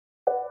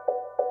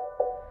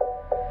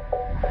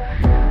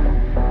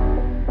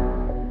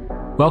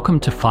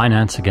Welcome to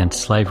Finance Against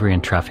Slavery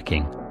and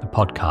Trafficking, the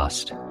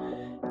podcast.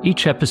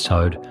 Each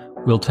episode,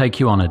 we'll take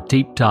you on a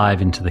deep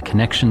dive into the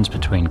connections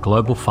between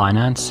global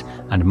finance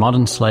and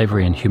modern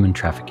slavery and human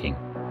trafficking.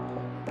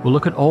 We'll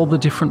look at all the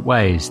different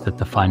ways that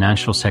the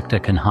financial sector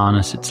can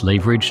harness its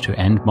leverage to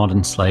end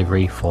modern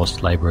slavery,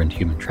 forced labour and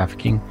human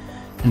trafficking,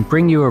 and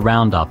bring you a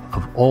roundup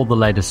of all the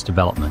latest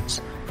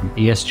developments, from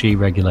ESG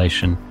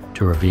regulation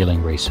to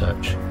revealing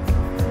research.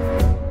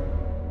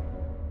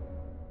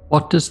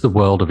 What does the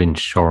world of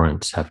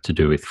insurance have to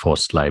do with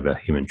forced labour,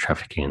 human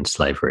trafficking and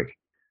slavery?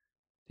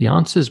 The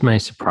answers may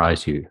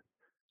surprise you.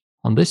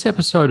 On this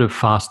episode of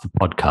Fast the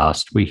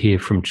Podcast, we hear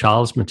from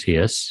Charles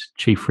Matthias,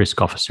 Chief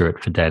Risk Officer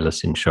at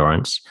Fidelis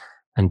Insurance,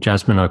 and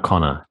Jasmine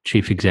O'Connor,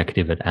 Chief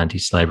Executive at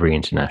Anti-Slavery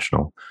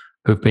International,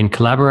 who have been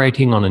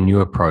collaborating on a new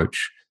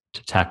approach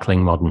to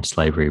tackling modern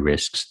slavery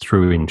risks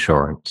through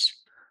insurance.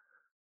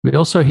 We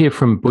also hear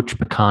from Butch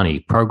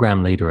Bacani,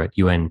 Program Leader at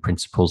UN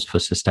Principles for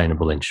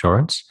Sustainable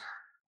Insurance,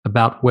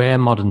 about where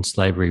modern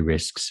slavery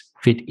risks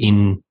fit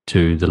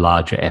into the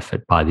larger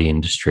effort by the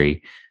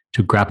industry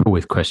to grapple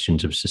with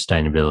questions of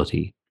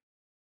sustainability.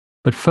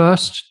 But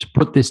first, to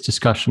put this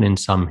discussion in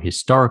some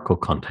historical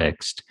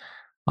context,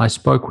 I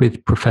spoke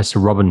with Professor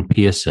Robin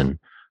Pearson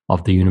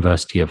of the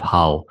University of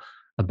Hull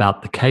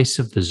about the case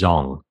of the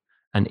Zong,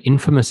 an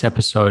infamous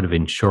episode of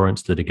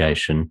insurance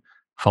litigation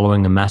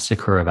following a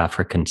massacre of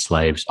African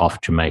slaves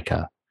off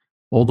Jamaica,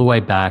 all the way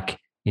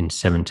back in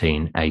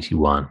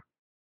 1781.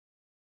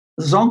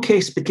 The Zong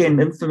case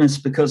became infamous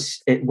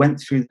because it went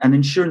through an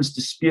insurance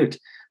dispute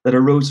that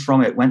arose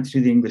from it, went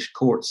through the English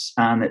courts,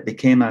 and it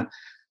became a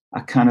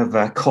kind of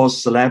a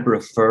cause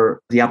célèbre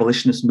for the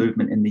abolitionist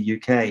movement in the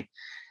UK.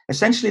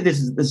 Essentially, the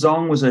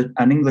Zong was an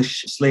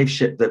English slave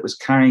ship that was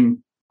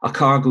carrying a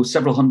cargo,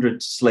 several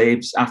hundred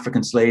slaves,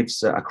 African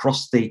slaves,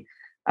 across the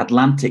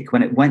Atlantic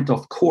when it went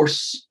off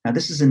course. Now,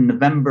 this is in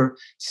November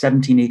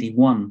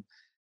 1781.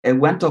 It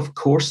went off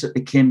course. It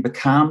became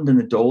becalmed in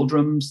the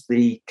doldrums.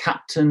 The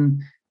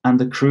captain and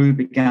the crew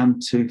began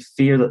to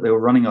fear that they were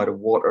running out of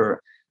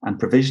water and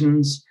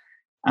provisions.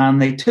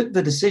 And they took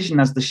the decision,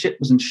 as the ship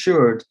was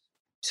insured,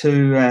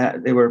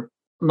 they were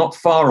not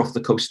far off the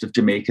coast of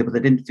Jamaica, but they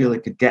didn't feel they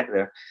could get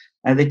there.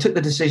 They took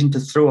the decision to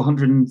throw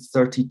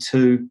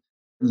 132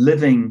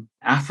 living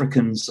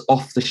Africans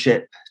off the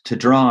ship to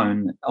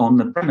drown on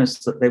the premise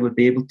that they would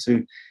be able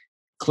to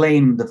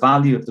claim the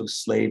value of those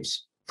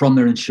slaves from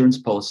their insurance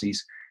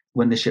policies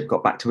when the ship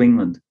got back to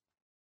England.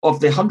 Of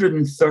the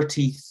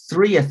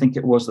 133, I think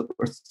it was, that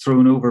were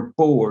thrown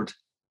overboard,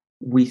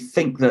 we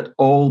think that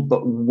all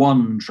but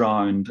one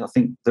drowned. I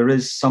think there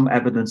is some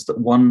evidence that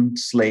one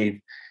slave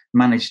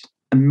managed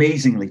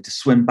amazingly to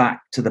swim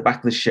back to the back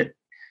of the ship,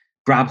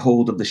 grab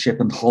hold of the ship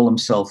and haul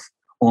himself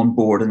on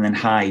board and then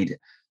hide.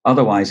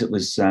 Otherwise, it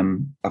was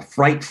a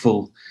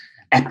frightful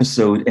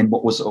episode in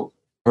what was a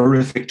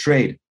horrific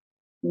trade.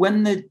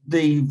 When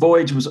the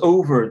voyage was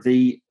over,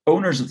 the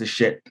owners of the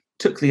ship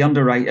took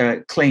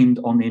the claimed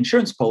on the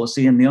insurance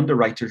policy, and the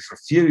underwriters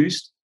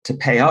refused to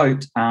pay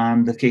out,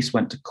 and the case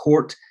went to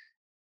court.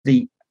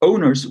 The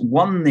owners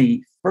won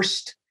the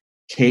first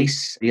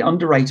case. The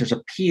underwriters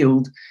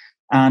appealed,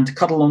 and to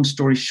cut a long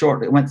story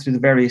short, it went through the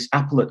various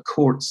appellate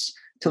courts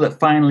till it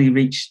finally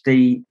reached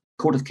the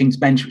Court of King's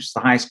Bench, which is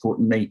the highest court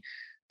in the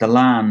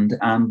land,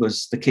 and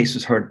the case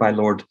was heard by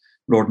Lord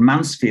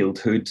Mansfield,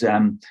 who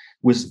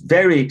was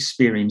very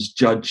experienced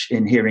judge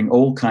in hearing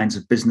all kinds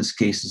of business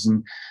cases,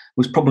 and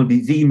was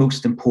probably the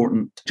most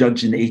important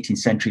judge in the 18th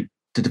century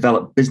to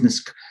develop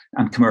business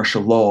and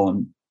commercial law,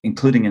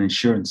 including in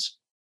insurance.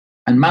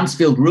 And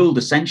Mansfield ruled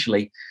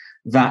essentially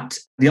that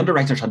the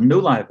underwriters had no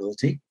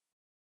liability,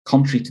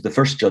 contrary to the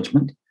first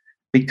judgment,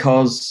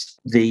 because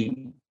the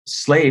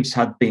slaves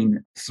had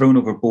been thrown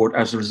overboard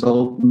as a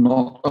result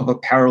not of a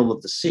peril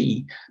of the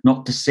sea,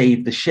 not to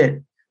save the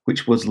ship,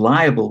 which was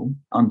liable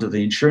under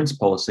the insurance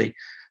policy,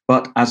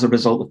 but as a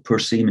result of poor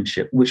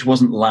seamanship, which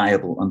wasn't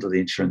liable under the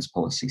insurance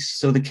policies.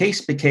 So the case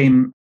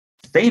became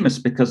famous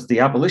because the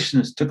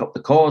abolitionists took up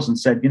the cause and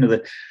said,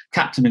 the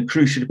captain and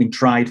crew should have been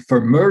tried for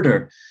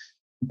murder.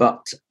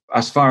 But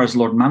as far as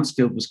Lord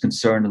Mansfield was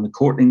concerned and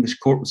the English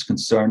court was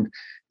concerned,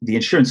 the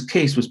insurance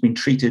case was being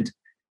treated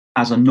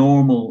as a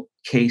normal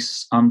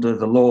case under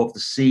the law of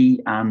the sea,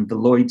 and the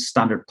Lloyd's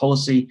standard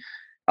policy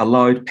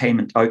allowed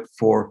payment out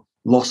for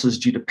losses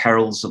due to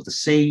perils of the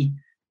sea,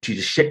 due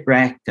to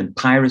shipwreck and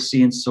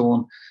piracy and so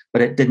on,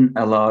 but it didn't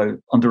allow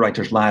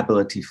underwriters'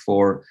 liability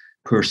for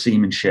poor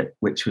seamanship,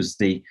 which was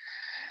the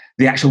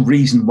actual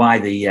reason why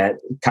the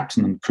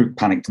captain and crew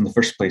panicked in the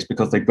first place,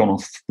 because they'd gone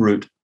off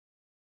route.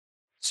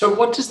 So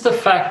what does the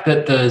fact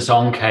that the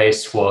Zong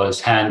case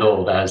was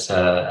handled as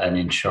an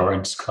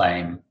insurance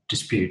claim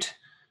dispute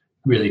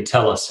really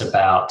tell us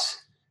about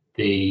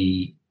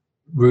the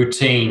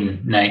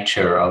routine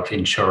nature of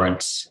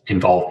insurance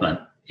involvement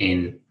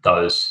in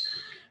those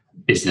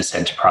business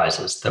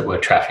enterprises that were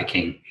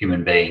trafficking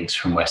human beings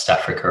from West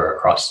Africa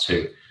across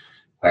to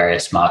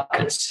various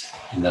markets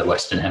in the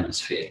Western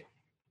Hemisphere?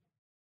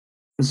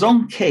 The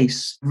Zong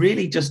case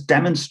really just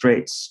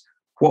demonstrates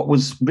what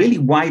was really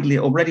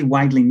already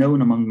widely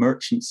known among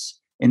merchants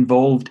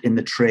involved in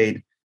the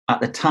trade at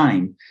the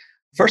time.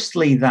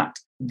 Firstly, that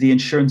the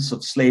insurance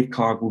of slave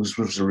cargoes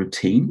was a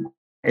routine.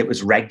 It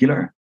was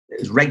regular. It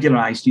was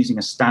regularized using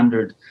a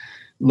standard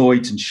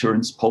Lloyd's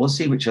insurance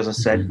policy, which, as I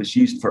said, was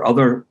used for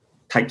other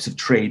types of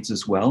trades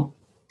as well.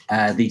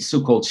 The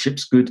so-called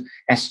ship's good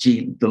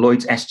SG, the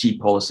Lloyd's SG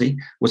policy,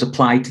 was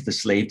applied to the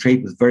slave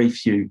trade with very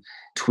few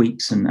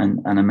tweaks and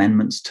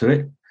amendments to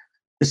it.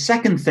 The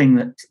second thing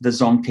that the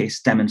Zong case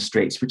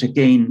demonstrates, which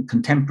again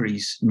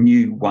contemporaries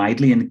knew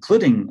widely, and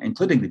including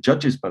the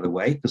judges, by the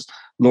way, because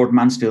Lord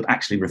Mansfield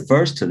actually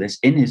refers to this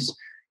in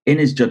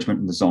his judgment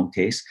in the Zong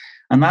case,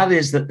 and that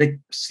is that the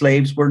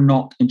slaves were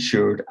not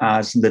insured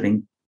as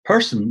living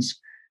persons;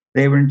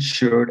 they were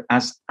insured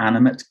as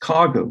animate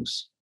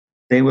cargoes.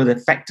 They were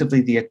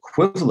effectively the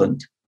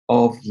equivalent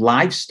of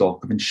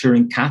livestock, of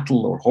insuring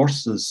cattle or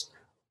horses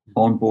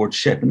on board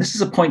ship. And this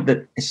is a point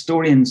that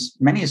historians,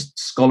 many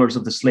scholars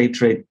of the slave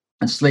trade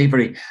and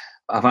slavery,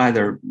 have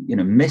either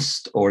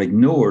missed or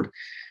ignored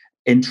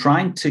in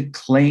trying to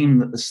claim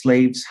that the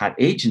slaves had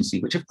agency,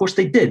 which of course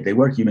they did. They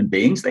were human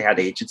beings. They had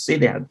agency.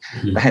 They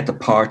had the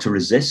power to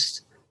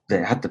resist.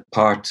 They had the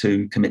power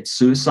to commit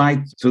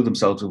suicide, throw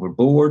themselves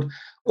overboard,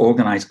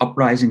 organize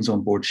uprisings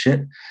on board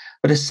ship.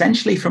 But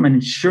essentially, from an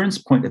insurance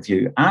point of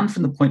view and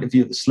from the point of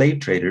view of the slave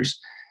traders,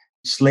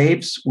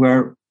 slaves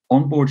were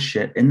on board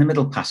ship in the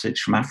Middle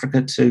Passage from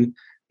Africa to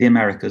the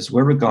Americas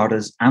were regarded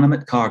as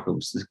animate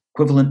cargoes, the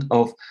equivalent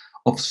of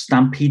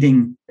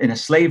stampeding in a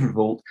slave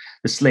revolt.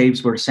 The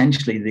slaves were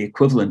essentially the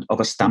equivalent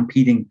of a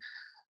stampeding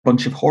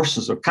bunch of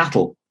horses or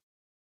cattle,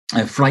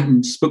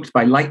 frightened, spooked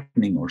by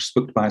lightning or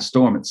spooked by a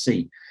storm at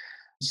sea.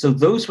 So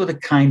those were the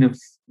kind of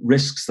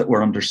risks that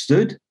were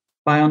understood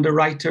by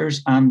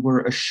underwriters and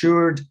were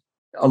assured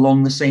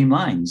along the same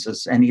lines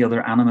as any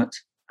other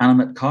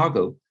animate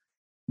cargo.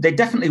 They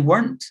definitely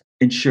weren't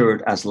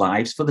insured as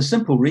lives for the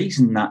simple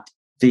reason that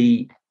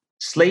the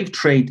slave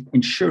trade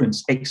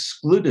insurance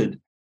excluded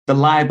the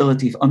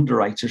liability of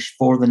underwriters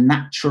for the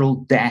natural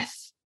death,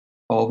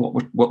 or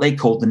what they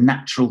called the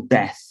natural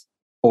death,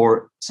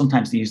 or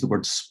sometimes they use the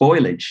word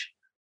spoilage,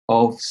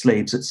 of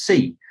slaves at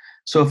sea.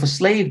 So if a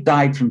slave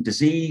died from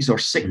disease or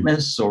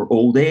sickness or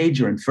old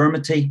age or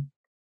infirmity,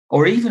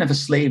 or even if a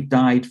slave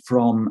died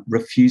from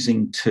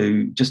refusing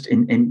to, just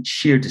in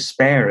sheer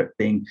despair at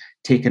being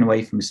taken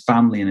away from his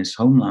family and his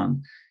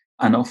homeland,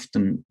 and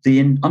often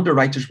the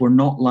underwriters were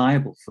not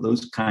liable for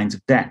those kinds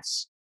of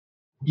deaths.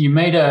 You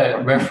made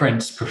a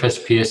reference,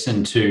 Professor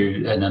Pearson,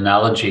 to an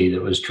analogy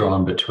that was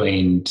drawn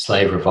between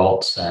slave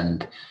revolts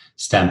and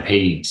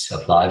stampedes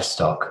of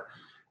livestock.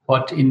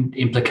 What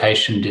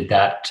implication did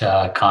that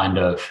kind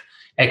of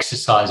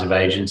exercise of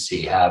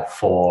agency have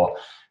for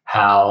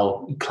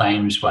how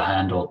claims were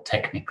handled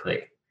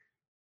technically?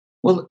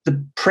 Well,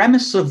 the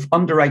premise of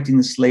underwriting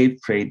the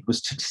slave trade was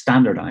to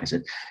standardize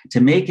it, to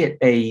make it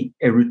a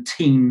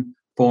routine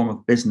form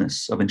of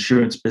business, of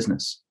insurance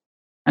business.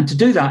 And to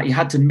do that, you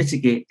had to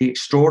mitigate the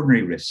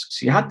extraordinary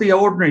risks. You had the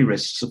ordinary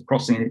risks of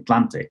crossing the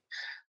Atlantic,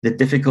 the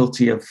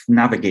difficulty of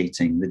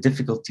navigating, the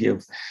difficulty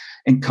of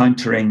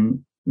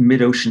encountering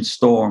mid-ocean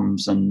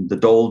storms and the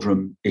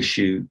doldrum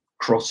issue,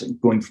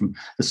 going from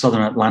the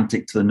southern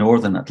Atlantic to the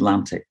northern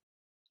Atlantic,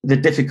 the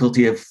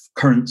difficulty of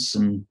currents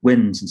and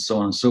winds and so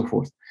on and so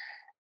forth.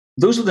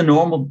 Those were the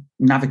normal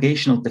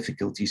navigational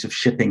difficulties of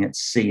shipping at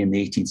sea in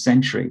the 18th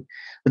century.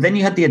 But then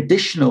you had the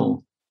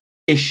additional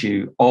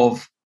issue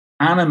of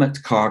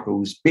animate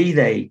cargoes, be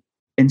they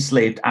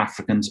enslaved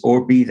Africans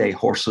or be they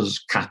horses,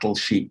 cattle,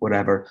 sheep,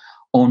 whatever,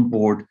 on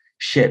board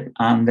ship,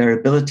 and their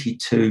ability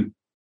to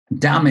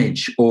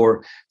damage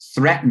or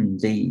threaten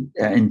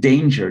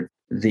endanger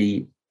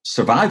the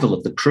survival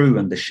of the crew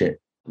and the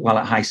ship while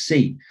at high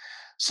sea.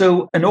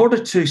 So in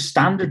order to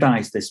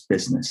standardize this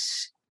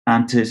business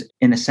and to,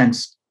 in a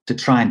sense, to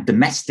try and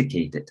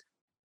domesticate it,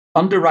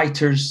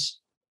 underwriters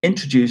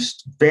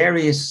introduced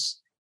various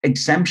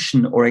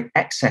exemption or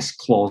excess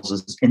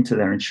clauses into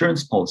their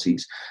insurance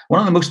policies. One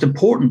of the most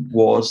important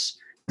was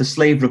the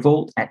slave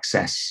revolt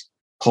excess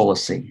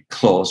clause, in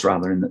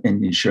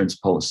insurance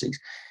policies.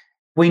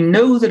 We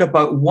know that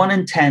about 1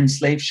 in 10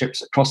 slave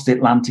ships across the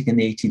Atlantic in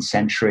the 18th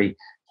century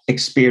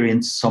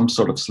experienced some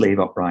sort of slave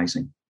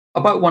uprising.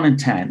 About 1 in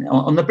 10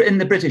 in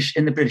the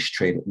British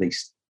trade, at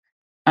least.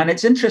 And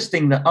it's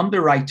interesting that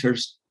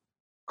underwriters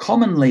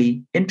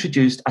commonly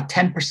introduced a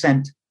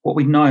 10%, what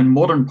we now in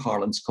modern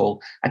parlance call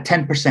a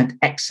 10%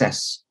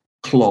 excess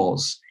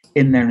clause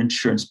in their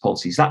insurance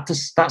policies.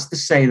 That's to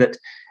say that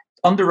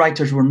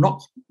underwriters were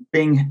not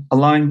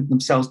allowing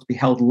themselves to be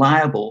held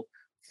liable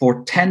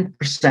for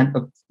 10%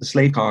 of the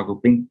slave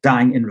cargo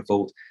dying in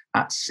revolt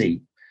at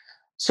sea.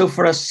 So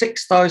for a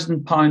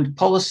 £6,000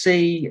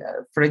 policy,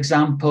 for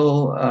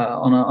example,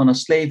 on a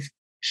slave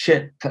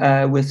ship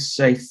with,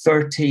 say,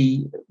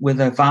 30,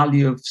 with a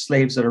value of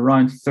slaves at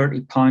around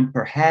 £30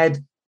 per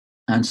head,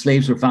 and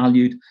slaves were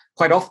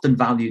quite often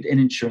valued in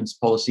insurance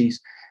policies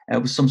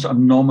with some sort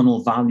of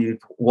nominal value of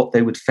what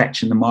they would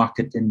fetch in the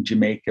market in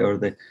Jamaica or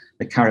the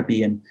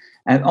Caribbean.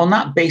 On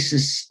that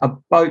basis,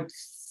 about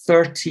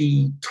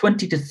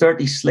 20 to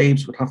 30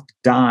 slaves would have to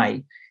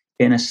die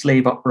in a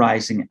slave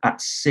uprising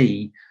at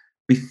sea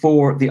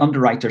before the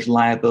underwriter's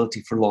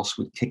liability for loss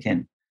would kick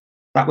in.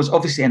 That was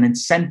obviously an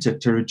incentive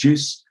to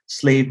reduce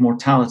slave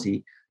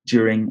mortality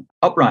during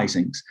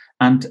uprisings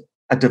and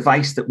a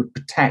device that would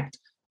protect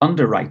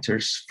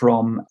underwriters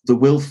from the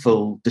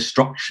willful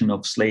destruction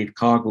of slave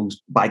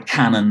cargoes by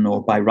cannon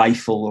or by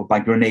rifle or by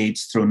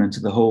grenades thrown into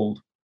the hold.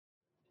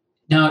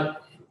 Now,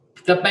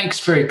 that makes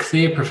very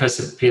clear,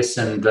 Professor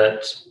Pearson,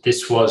 that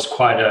this was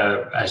quite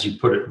a, as you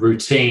put it,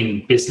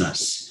 routine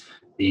business,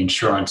 the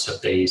insurance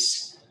of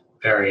these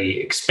very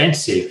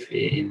expensive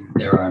in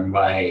their own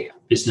way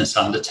business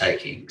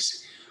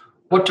undertakings.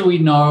 What do we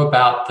know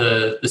about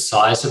the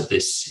size of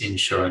this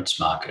insurance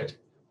market?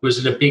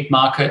 Was it a big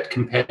market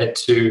compared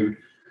to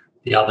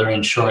the other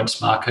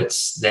insurance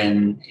markets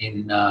then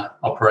in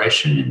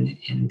operation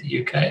in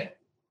the UK?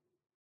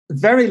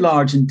 Very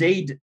large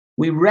indeed.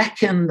 We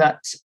reckon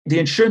that the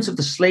insurance of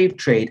the slave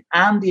trade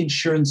and the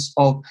insurance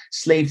of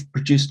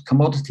slave-produced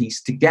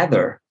commodities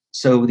together,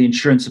 so the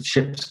insurance of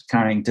ships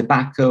carrying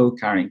tobacco,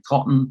 carrying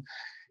cotton,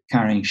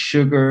 carrying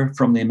sugar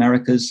from the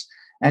Americas,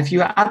 if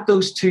you add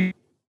those two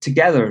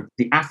together,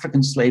 the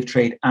African slave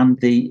trade and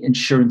the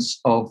insurance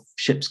of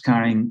ships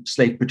carrying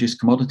slave-produced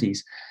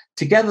commodities,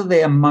 together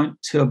they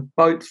amount to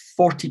about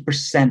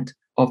 40%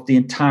 of the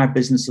entire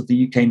business of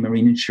the UK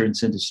marine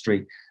insurance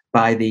industry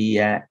by the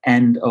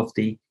end of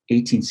the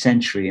 18th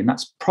century. And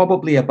that's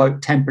probably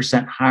about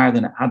 10% higher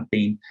than it had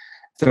been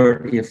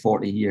 30 or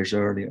 40 years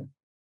earlier.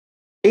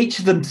 Each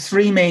of the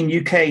three main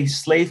UK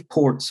slave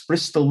ports,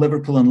 Bristol,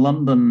 Liverpool, and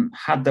London,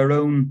 had their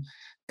own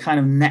kind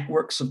of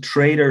networks of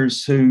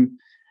traders who,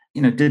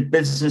 did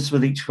business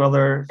with each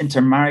other,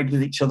 intermarried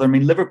with each other. I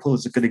mean, Liverpool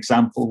is a good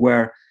example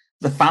where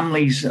the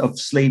families of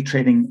slave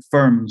trading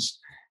firms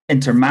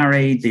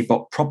intermarried, they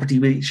bought property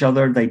with each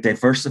other, they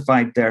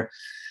diversified their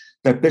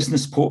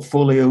business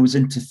portfolios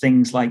into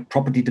things like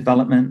property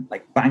development,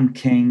 like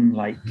banking,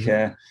 like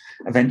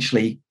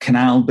eventually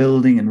canal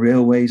building and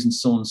railways and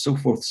so on and so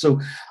forth.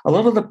 So a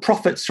lot of the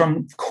profits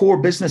from core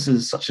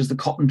businesses such as the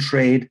cotton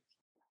trade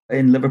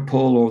in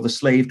Liverpool or the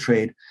slave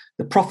trade,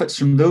 the profits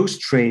from those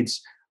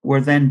trades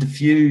were then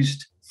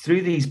diffused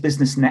through these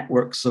business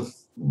networks of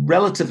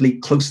relatively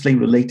closely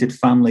related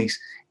families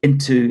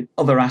into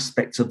other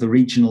aspects of the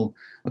regional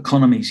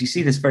economies. You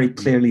see this very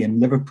clearly in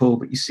Liverpool,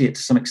 but you see it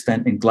to some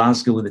extent in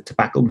Glasgow with the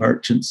tobacco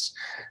merchants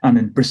and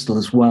in Bristol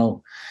as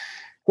well.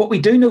 What we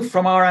do know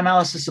from our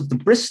analysis of the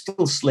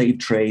Bristol slave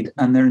trade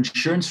and their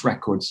insurance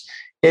records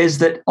is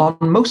that on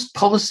most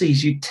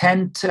policies, you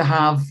tend to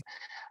have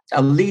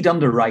a lead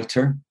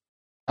underwriter,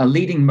 a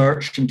leading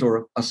merchant,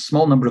 or a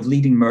small number of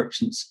leading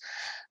merchants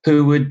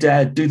who would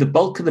do the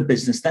bulk of the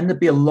business. Then there'd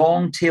be a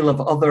long tail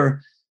of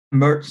other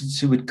merchants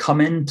who would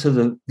come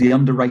into the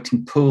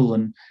underwriting pool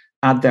and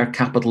add their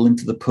capital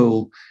into the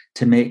pool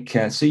to make,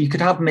 so you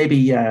could have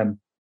maybe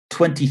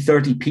 20,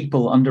 30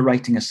 people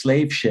underwriting a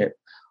slave ship,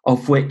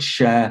 of which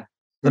the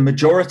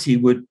majority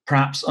would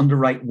perhaps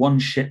underwrite one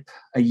ship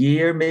a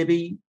year,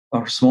 maybe,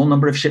 or a small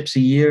number of ships a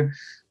year,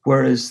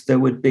 whereas there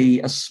would be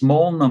a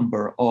small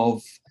number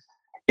of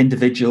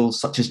individuals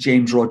such as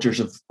James Rogers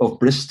of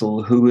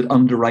Bristol who would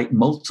underwrite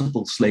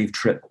multiple slave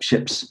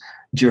ships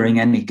during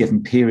any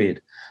given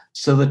period.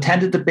 So there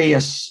tended to be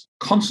a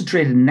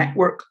concentrated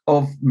network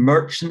of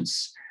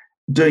merchants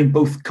doing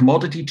both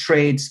commodity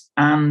trades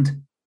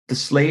and the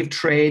slave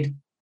trade,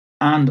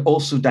 and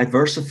also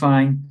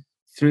diversifying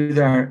through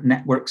their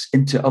networks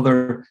into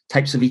other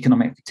types of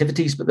economic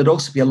activities. But there'd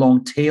also be a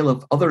long tail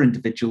of other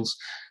individuals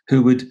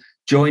who would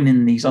join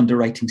in these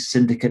underwriting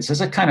syndicates as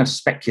a kind of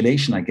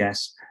speculation, I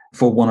guess,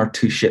 for one or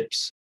two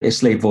ships,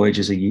 slave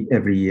voyages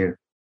every year.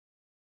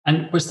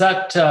 And was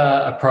that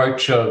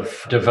approach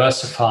of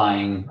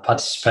diversifying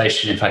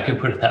participation, if I could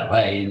put it that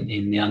way,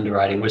 in the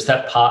underwriting, was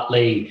that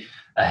partly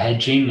a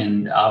hedging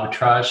and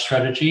arbitrage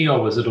strategy,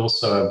 or was it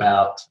also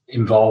about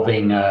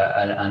involving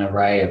an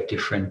array of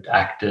different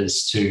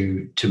actors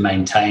to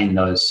maintain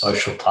those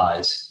social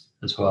ties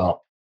as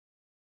well?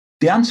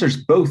 The answer is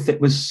both.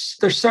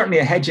 There's certainly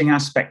a hedging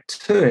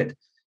aspect to it.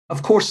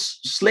 Of course,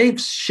 slave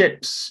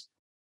ships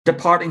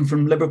departing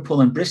from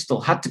Liverpool and Bristol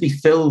had to be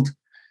filled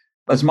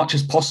as much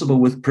as possible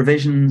with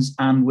provisions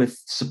and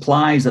with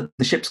supplies that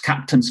the ship's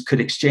captains could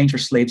exchange for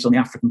slaves on the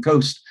African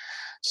coast.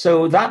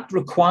 So that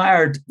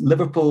required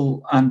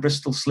Liverpool and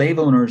Bristol slave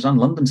owners, and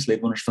London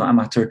slave owners for that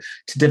matter,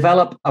 to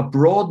develop a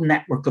broad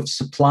network of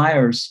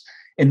suppliers.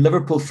 In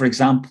Liverpool, for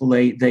example,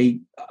 they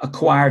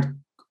acquired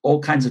all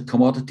kinds of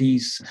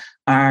commodities,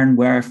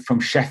 ironware from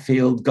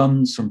Sheffield,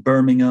 guns from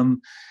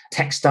Birmingham,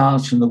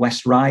 textiles from the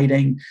West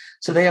Riding.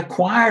 So they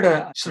acquired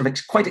a sort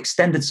of quite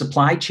extended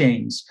supply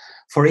chains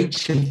for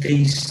each of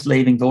these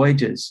slaving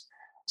voyages.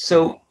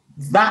 So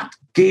that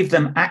gave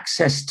them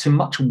access to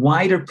much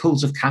wider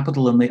pools of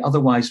capital than they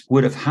otherwise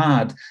would have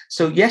had.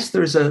 So yes,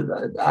 there's a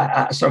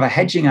sort of a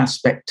hedging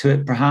aspect to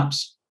it,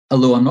 perhaps,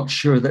 although I'm not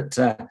sure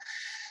that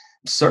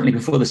certainly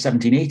before the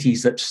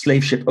 1780s that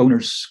slave ship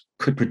owners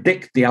could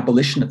predict the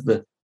abolition of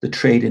the the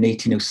trade in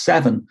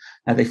 1807.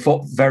 They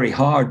fought very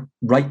hard,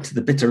 right to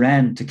the bitter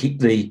end, to keep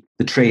the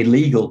trade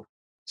legal.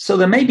 So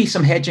there may be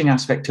some hedging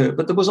aspect to it,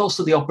 but there was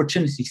also the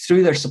opportunity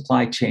through their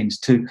supply chains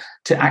to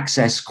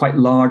access quite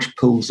large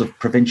pools of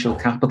provincial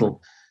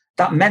capital.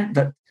 That meant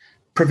that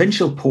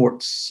provincial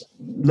ports,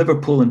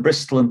 Liverpool and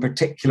Bristol in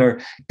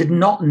particular, did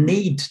not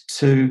need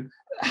to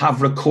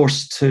have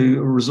recourse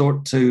to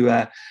resort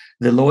to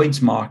the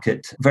Lloyd's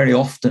market very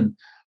often,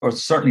 or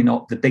certainly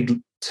not the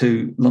big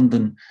two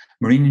London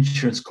marine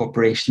insurance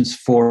corporations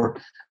for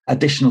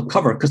additional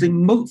cover, because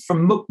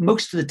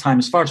most of the time,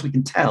 as far as we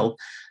can tell,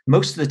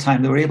 most of the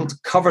time they were able to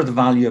cover the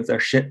value of their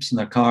ships and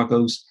their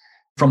cargoes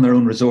from their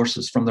own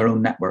resources, from their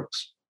own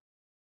networks.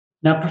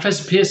 Now,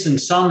 Professor Pearson,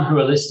 some who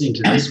are listening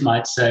to this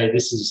might say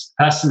this is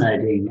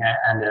fascinating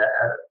and an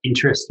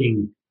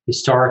interesting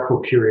historical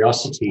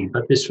curiosity,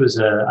 but this was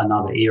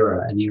another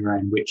era, an era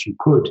in which you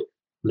could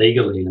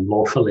legally and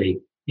lawfully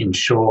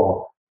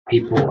insure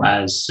people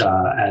as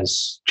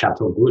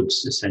chattel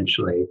goods,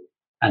 essentially,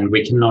 and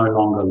we can no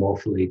longer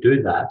lawfully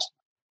do that.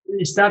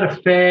 Is that a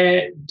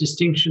fair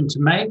distinction to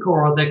make,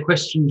 or are there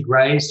questions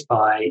raised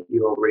by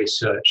your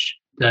research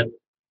that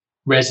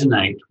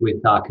resonate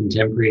with our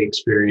contemporary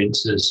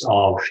experiences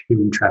of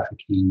human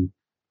trafficking,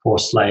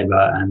 forced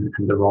labour, and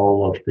the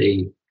role of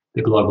the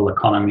global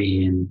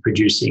economy in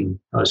producing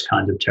those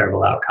kinds of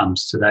terrible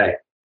outcomes today?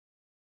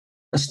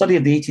 A study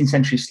of the 18th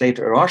century slave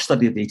trade, or our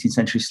study of the 18th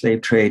century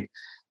slave trade,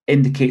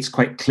 indicates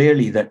quite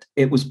clearly that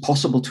it was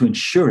possible to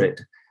insure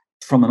it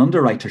from an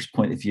underwriter's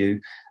point of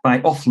view by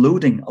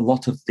offloading a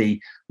lot of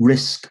the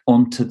risk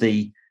onto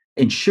the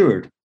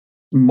insured.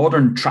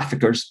 Modern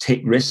traffickers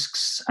take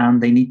risks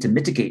and they need to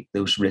mitigate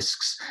those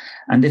risks.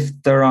 And if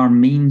there are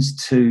means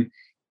to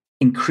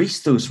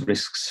increase those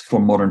risks for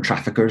modern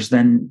traffickers,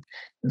 then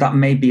that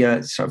may be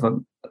a sort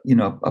of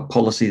a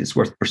policy that's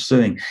worth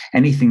pursuing.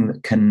 Anything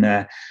that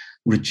can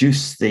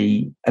reduce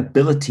the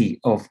ability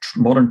of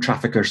modern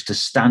traffickers to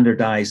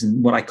standardize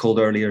and what I called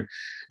earlier,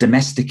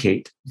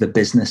 domesticate the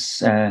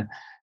business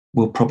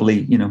will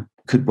probably,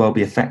 could well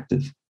be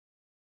effective.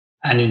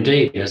 And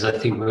indeed, as I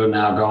think we'll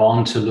now go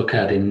on to look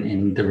at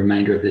in the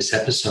remainder of this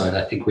episode,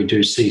 I think we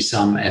do see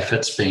some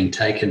efforts being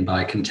taken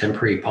by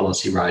contemporary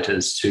policy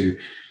writers to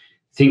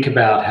think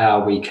about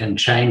how we can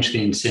change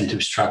the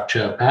incentive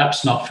structure,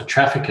 perhaps not for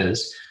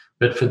traffickers,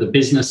 but for the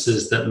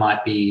businesses that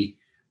might be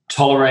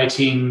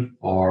tolerating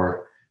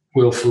or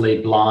willfully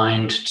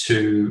blind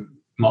to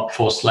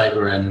forced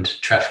labour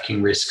and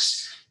trafficking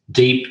risks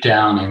deep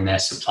down in their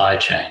supply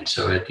chain.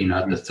 So at the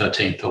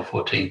 13th or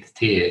 14th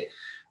tier,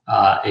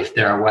 if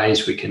there are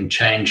ways we can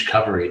change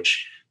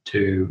coverage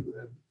to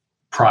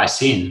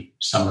price in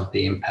some of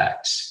the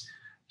impacts,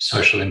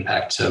 social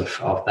impacts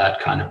of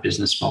that kind of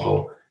business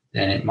model,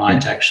 then it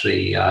might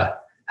actually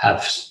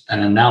have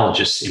an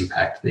analogous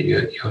impact that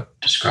you're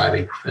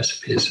describing,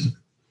 Professor Pearson.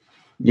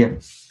 Yeah.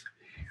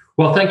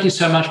 Well, thank you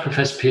so much,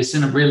 Professor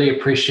Pearson. I really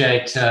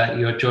appreciate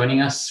your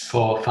joining us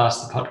for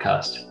Fast the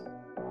Podcast.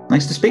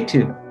 Nice to speak to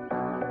you.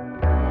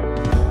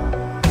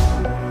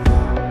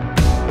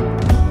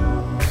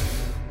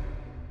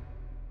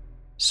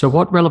 So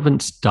what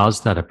relevance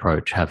does that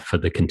approach have for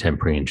the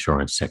contemporary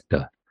insurance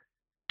sector?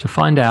 To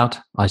find out,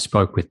 I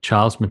spoke with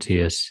Charles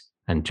Matthias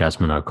and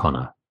Jasmine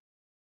O'Connor.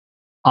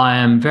 I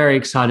am very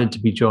excited to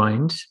be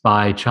joined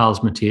by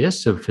Charles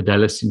Matthias of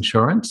Fidelis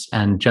Insurance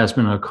and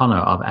Jasmine O'Connor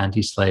of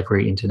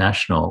Anti-Slavery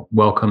International.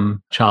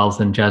 Welcome,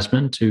 Charles and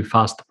Jasmine, to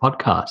Fast the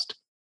Podcast.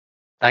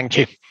 Thank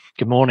you.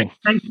 Good morning.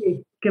 Thank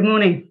you. Good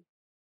morning.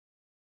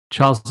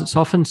 Charles, it's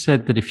often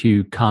said that if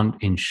you can't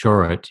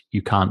insure it,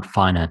 you can't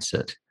finance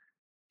it.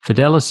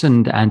 Fidelis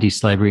and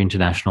Anti-Slavery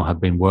International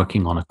have been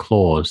working on a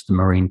clause, the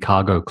Marine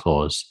Cargo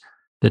Clause,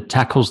 that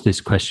tackles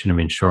this question of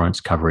insurance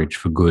coverage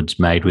for goods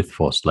made with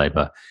forced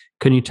labour.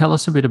 Can you tell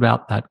us a bit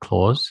about that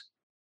clause?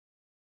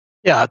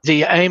 Yeah,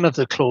 the aim of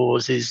the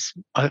clause is,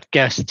 I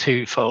guess,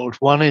 twofold.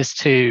 One is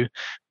to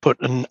put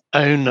an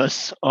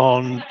onus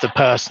on the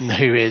person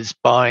who is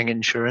buying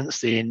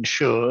insurance, the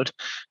insured,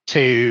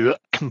 to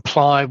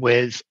comply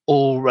with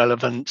all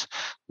relevant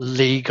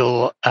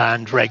legal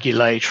and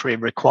regulatory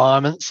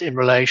requirements in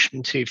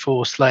relation to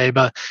forced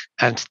labour,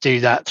 and to do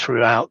that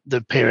throughout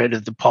the period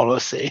of the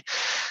policy.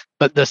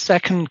 But the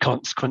second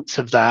consequence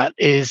of that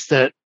is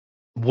that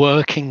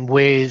working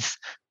with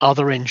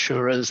other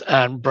insurers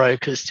and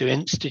brokers to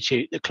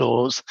institute the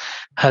clause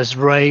has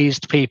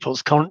raised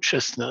people's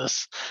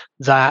consciousness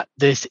that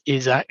this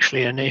is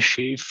actually an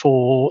issue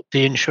for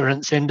the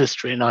insurance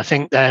industry. And I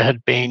think there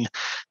had been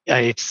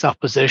a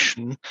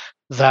supposition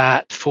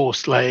that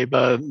forced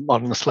labour,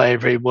 modern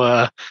slavery,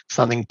 were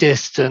something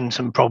distant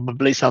and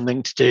probably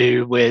something to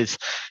do with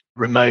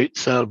remote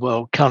third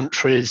world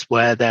countries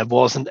where there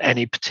wasn't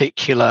any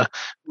particular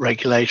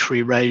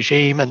regulatory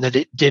regime and that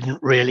it didn't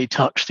really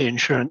touch the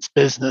insurance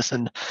business.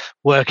 And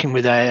working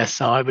with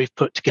ASI, we've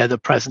put together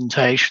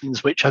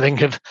presentations which I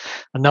think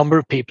a number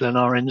of people in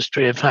our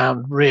industry have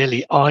found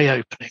really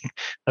eye-opening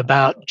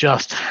about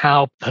just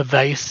how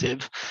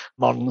pervasive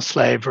modern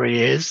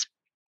slavery is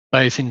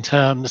both in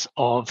terms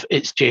of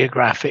its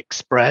geographic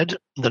spread,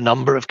 the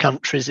number of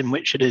countries in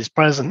which it is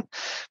present,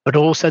 but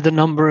also the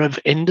number of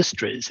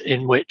industries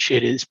in which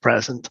it is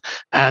present.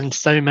 And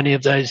so many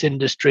of those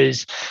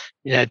industries,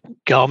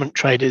 garment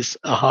trade is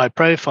a high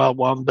profile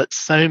one, but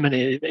so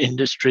many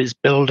industries,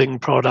 building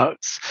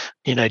products,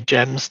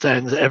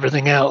 gemstones,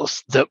 everything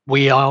else that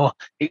we are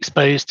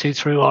exposed to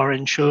through our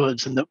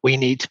insureds, and that we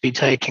need to be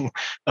taking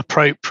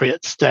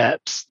appropriate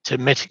steps to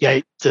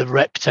mitigate the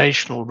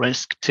reputational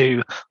risk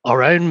to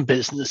our own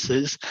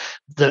businesses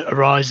that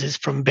arises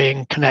from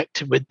being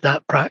connected with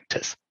that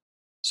practice.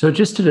 So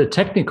just at a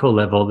technical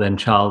level then,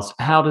 Charles,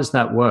 how does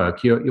that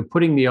work? You're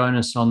putting the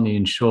onus on the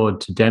insured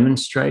to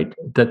demonstrate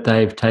that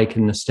they've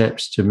taken the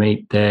steps to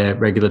meet their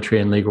regulatory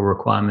and legal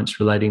requirements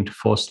relating to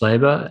forced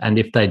labour. And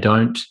if they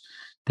don't,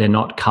 they're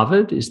not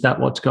covered. Is that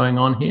what's going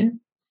on here?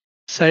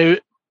 So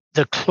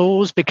the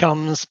clause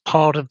becomes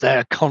part of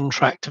their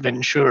contract of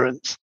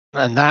insurance.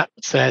 And that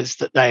says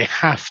that they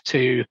have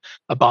to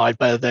abide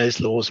by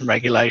those laws and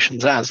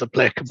regulations as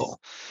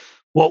applicable.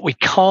 What we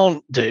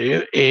can't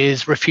do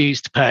is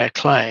refuse to pay a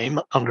claim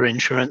under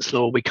insurance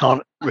law. We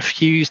can't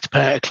refuse to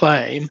pay a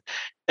claim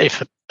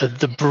if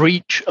the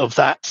breach of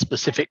that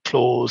specific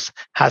clause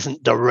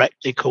hasn't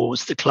directly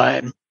caused the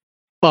claim.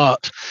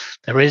 But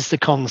there is the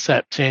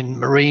concept in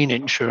marine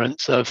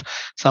insurance of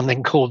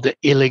something called the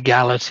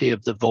illegality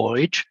of the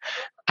voyage.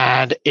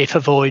 And if a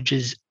voyage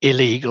is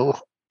illegal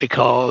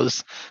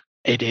because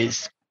it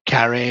is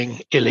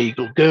carrying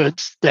illegal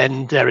goods,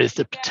 then there is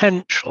the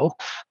potential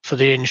for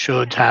the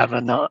insured to have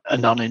an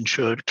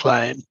uninsured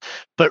claim.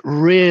 But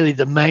really,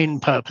 the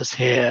main purpose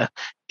here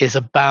is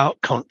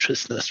about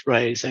consciousness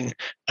raising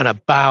and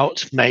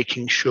about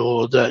making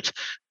sure that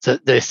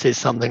this is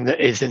something that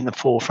is in the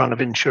forefront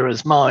of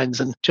insurers' minds.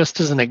 And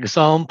just as an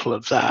example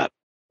of that,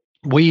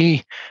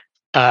 we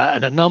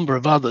and a number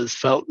of others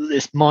felt that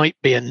this might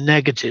be a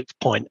negative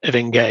point of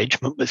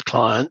engagement with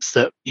clients,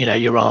 that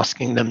you're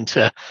asking them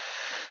to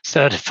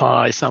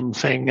certify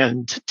something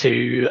and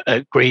to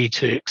agree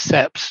to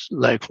accept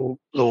local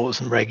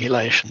laws and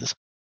regulations.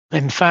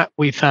 In fact,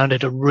 we found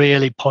it a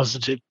really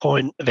positive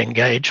point of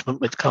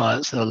engagement with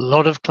clients, and a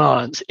lot of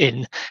clients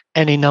in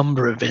any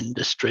number of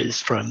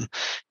industries, from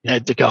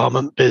the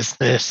garment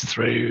business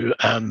through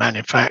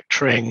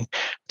manufacturing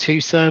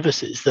to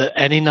services, that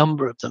any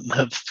number of them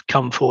have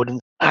come forward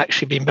and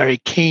actually been very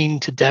keen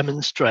to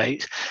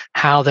demonstrate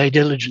how they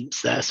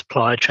diligence their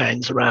supply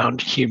chains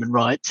around human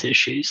rights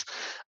issues.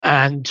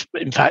 And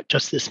in fact,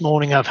 just this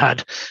morning, I've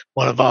had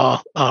one of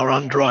our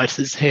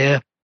underwriters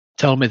here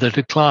tell me that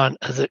a client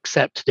has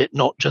accepted it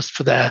not just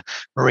for their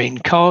marine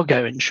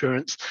cargo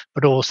insurance,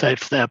 but also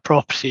for their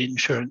property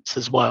insurance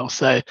as well.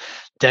 So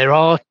there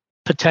are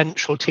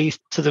potential teeth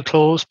to the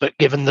clause, but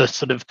given the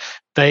sort of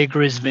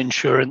vagaries of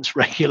insurance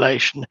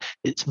regulation,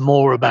 it's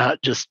more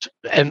about just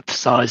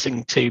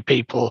emphasising to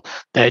people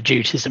their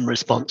duties and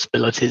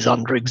responsibilities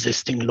under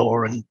existing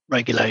law and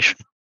regulation.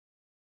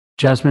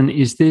 Jasmine,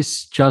 is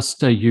this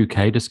just a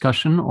UK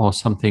discussion or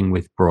something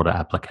with broader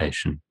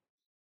application?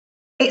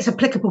 It's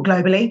applicable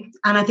globally.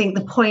 And I think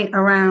the point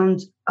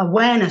around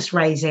awareness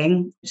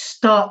raising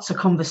starts a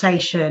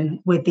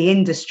conversation with the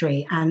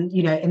industry. And,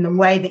 in the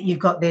way that you've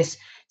got this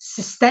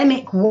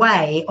systemic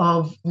way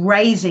of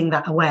raising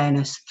that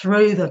awareness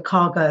through the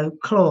cargo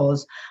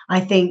clause, I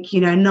think,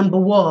 number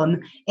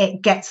one,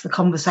 it gets the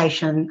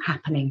conversation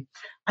happening.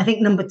 I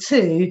think number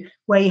two,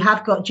 where you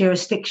have got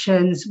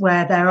jurisdictions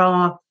where there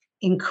are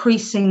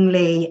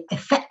increasingly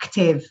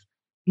effective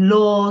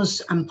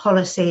laws and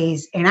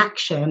policies in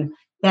action,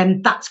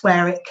 then that's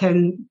where it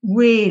can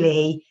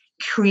really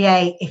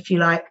create, if you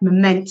like,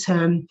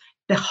 momentum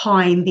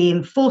behind the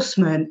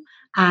enforcement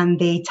and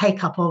the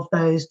take-up of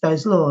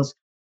those laws.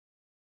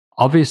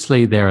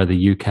 Obviously, there are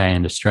the UK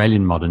and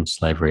Australian Modern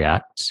Slavery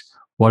Acts.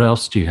 What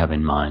else do you have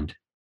in mind?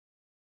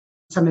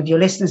 Some of your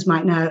listeners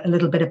might know a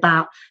little bit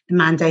about the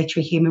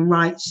mandatory human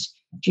rights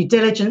due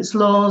diligence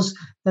laws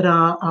that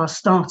are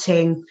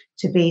starting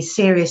to be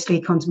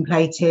seriously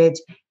contemplated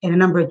in a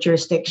number of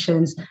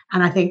jurisdictions,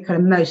 and I think kind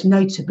of most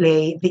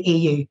notably the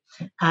EU.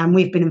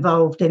 We've been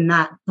involved in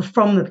that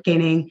from the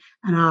beginning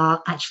and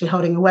are actually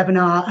holding a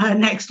webinar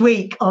next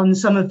week on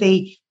some of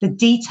the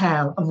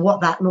detail of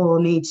what that law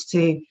needs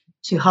to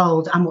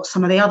hold and what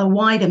some of the other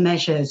wider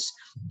measures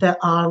that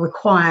are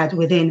required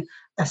within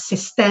a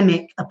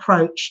systemic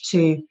approach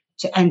to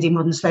ending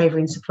modern slavery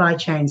in supply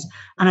chains.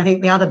 And I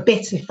think the other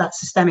bit of that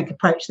systemic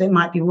approach that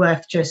might be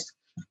worth just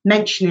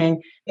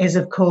mentioning is,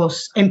 of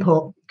course,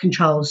 import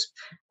controls,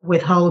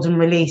 withhold and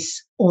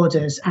release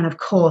orders. And of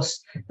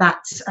course,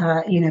 that's,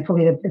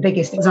 probably the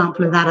biggest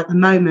example of that at the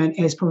moment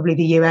is probably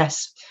the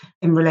US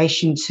in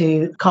relation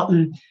to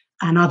cotton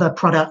and other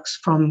products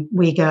from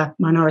Uyghur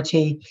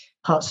minority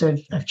parts of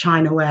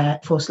China,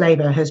 where forced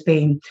labour has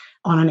been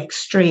on an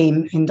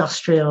extreme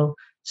industrial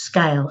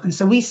scale. And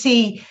so we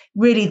see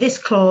really this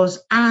clause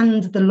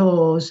and the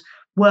laws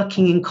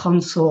working in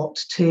consort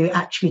to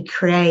actually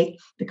create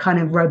the kind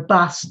of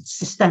robust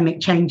systemic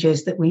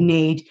changes that we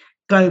need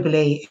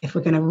globally if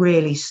we're going to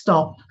really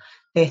stop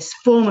this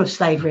form of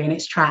slavery in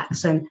its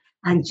tracks and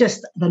And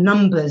just the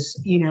numbers,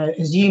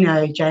 as you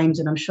know, James,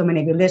 and I'm sure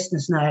many of your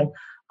listeners know,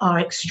 are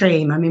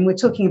extreme. I mean, we're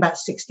talking about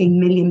 16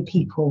 million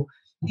people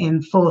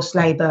in forced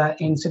labour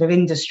in sort of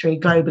industry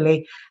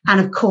globally. And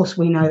of course,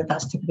 we know that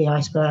that's tip of the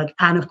iceberg.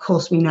 And of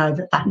course, we know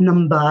that that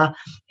number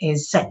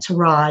is set to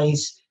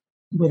rise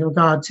with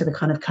regard to the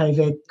kind of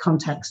COVID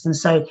context. And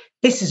so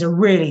this is a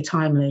really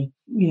timely,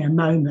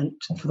 moment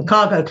for the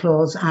cargo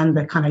clause and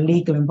the kind of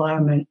legal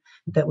environment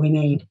that we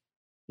need.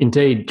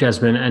 Indeed,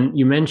 Jasmine. And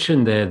you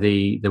mentioned there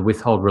the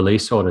withhold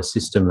release order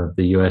system of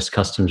the US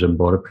Customs and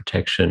Border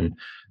Protection.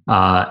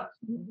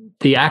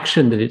 The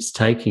action that it's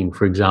taking,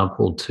 for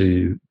example,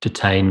 to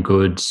detain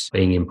goods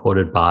being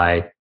imported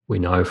by, we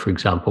know, for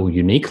example,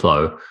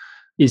 Uniqlo,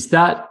 is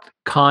that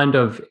kind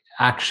of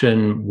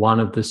action one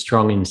of the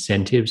strong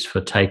incentives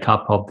for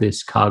take-up of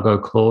this cargo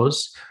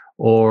clause?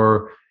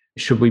 Or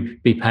should we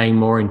be paying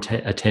more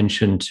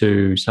attention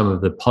to some of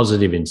the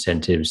positive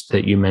incentives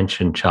that you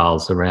mentioned,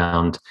 Charles,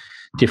 around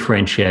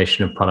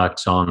differentiation of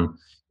products on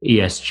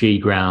ESG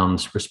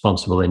grounds,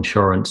 responsible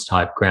insurance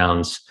type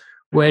grounds?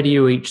 Where do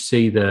you each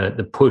see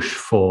the push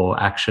for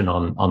action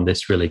on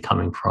this really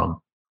coming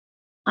from?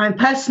 I'm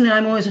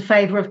always a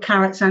favour of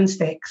carrots and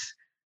sticks,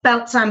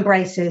 belts and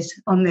braces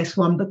on this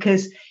one,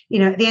 because,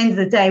 at the end of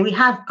the day, we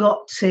have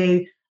got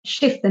to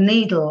shift the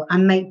needle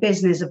and make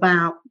business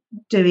about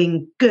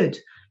doing good,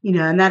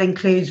 and that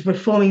includes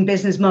reforming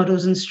business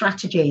models and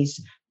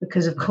strategies,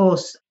 because, of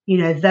course,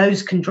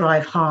 those can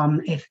drive harm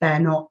if they're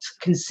not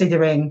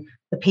considering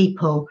the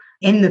people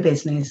in the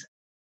business.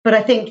 But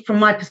I think from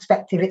my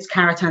perspective, it's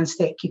carrot and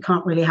stick. You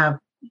can't really have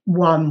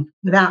one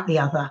without the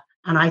other.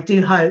 And I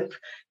do hope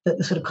that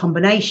the sort of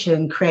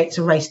combination creates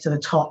a race to the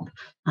top.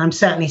 I'm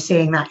certainly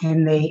seeing that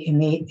in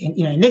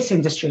this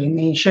industry, in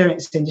the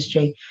insurance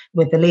industry,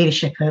 with the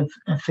leadership of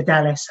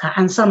Fidelis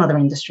and some other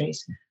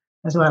industries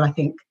as well, I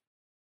think.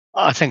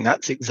 I think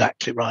that's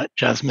exactly right,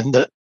 Jasmine,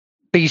 that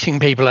beating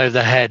people over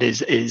the head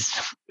is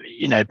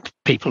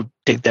people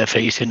dig their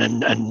feet in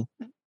and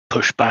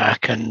push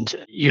back, and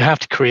you have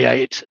to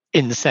create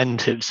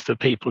incentives for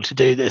people to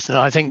do this. And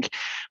I think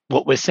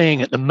what we're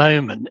seeing at the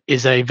moment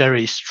is a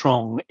very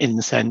strong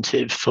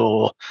incentive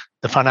for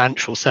the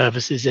financial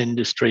services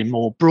industry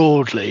more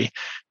broadly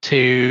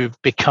to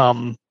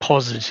become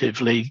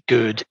positively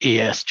good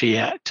ESG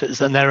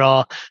actors. And there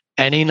are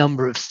any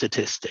number of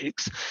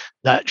statistics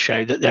that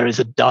show that there is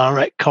a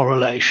direct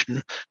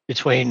correlation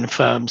between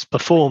firms'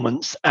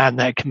 performance and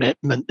their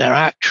commitment, their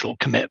actual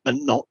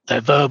commitment, not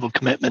their verbal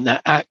commitment,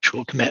 their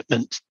actual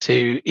commitment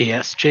to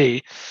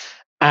ESG.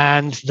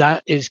 And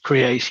that is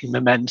creating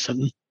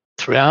momentum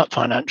throughout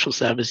financial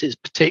services,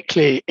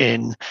 particularly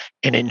in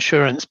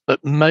insurance.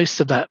 But most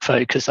of that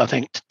focus, I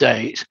think, to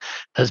date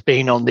has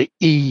been on the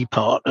E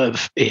part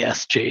of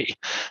ESG.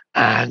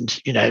 And,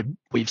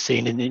 we've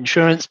seen in the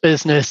insurance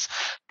business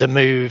the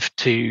move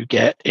to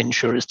get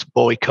insurers to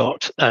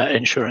boycott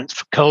insurance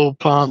for coal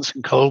plants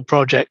and coal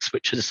projects,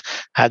 which has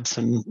had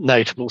some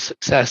notable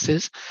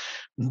successes.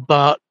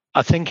 But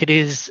I think it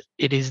is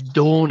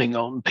dawning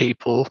on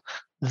people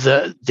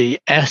that the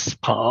S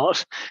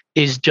part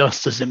is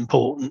just as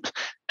important,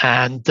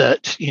 and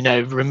that,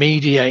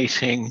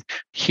 remediating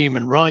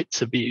human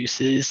rights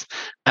abuses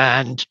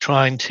and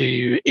trying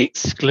to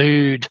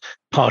exclude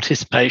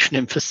participation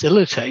in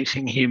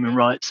facilitating human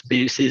rights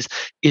abuses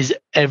is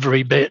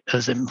every bit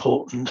as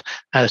important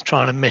as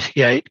trying to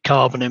mitigate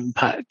carbon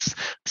impacts.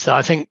 So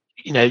I think,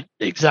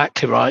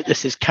 exactly right.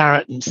 This is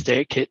carrot and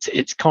stick.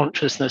 It's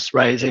consciousness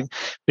raising,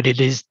 but it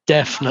is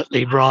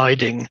definitely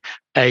riding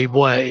a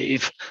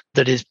wave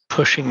that is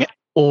pushing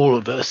all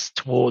of us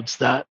towards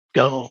that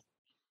goal.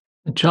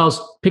 Charles,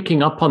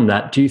 picking up on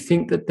that, do you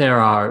think that there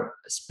are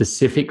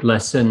specific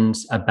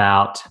lessons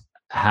about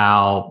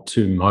how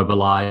to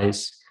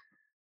mobilize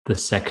the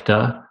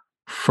sector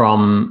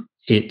from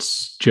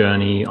its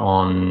journey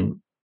on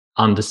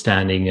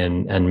understanding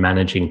and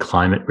managing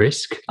climate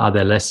risk? Are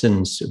there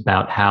lessons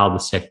about how the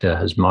sector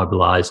has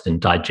mobilized and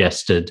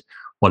digested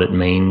what it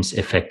means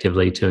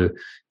effectively to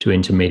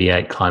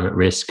intermediate climate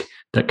risk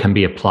that can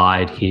be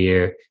applied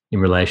here in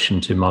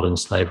relation to modern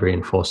slavery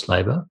and forced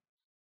labour?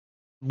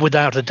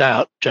 Without a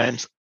doubt,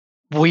 James.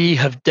 We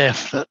have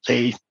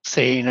definitely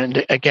seen,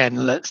 and again,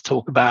 let's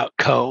talk about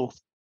coal.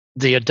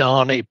 The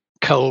Adani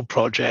coal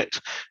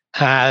project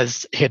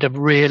has hit a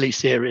really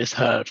serious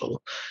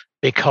hurdle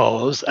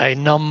because a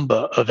number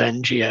of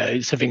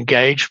NGOs have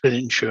engaged with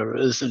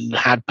insurers and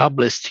had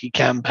publicity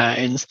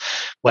campaigns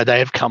where they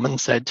have come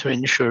and said to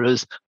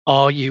insurers,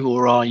 are you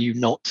or are you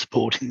not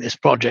supporting this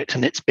project?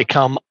 And it's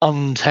become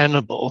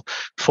untenable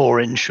for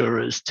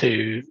insurers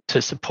to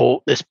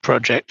support this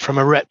project from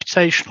a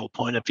reputational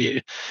point of view.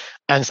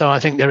 And so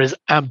I think there is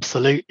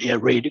absolutely a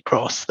read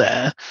across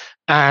there.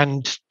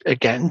 And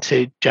again,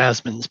 to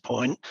Jasmine's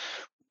point,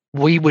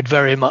 we would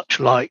very much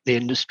like the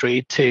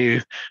industry to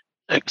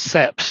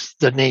accept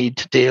the need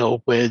to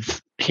deal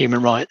with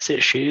human rights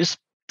issues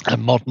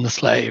and modern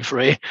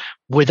slavery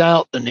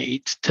without the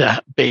need to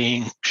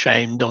being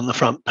shamed on the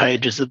front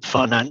pages of the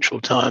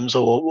Financial Times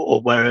or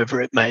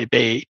wherever it may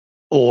be.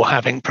 or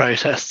having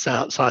protests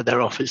outside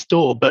their office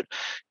door. But,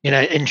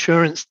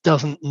 insurance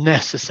doesn't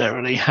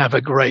necessarily have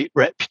a great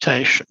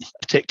reputation,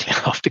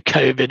 particularly after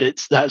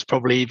COVID. That's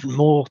probably even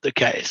more the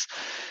case.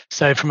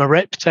 So from a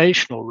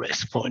reputational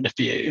risk point of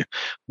view,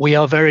 we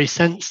are very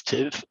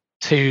sensitive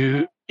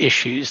to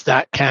issues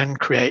that can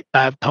create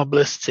bad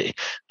publicity.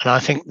 And I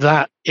think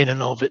that in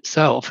and of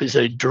itself is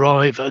a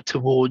driver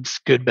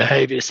towards good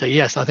behavior. So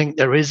yes, I think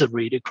there is a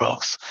read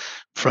across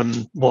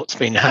from what's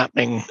been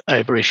happening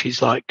over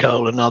issues like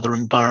coal and other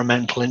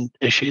environmental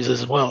issues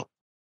as well.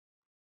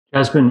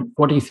 Jasmine,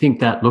 what do you think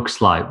that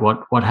looks like?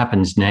 What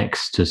happens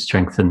next to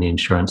strengthen the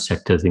insurance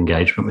sector's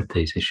engagement with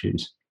these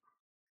issues?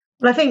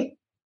 Well, I think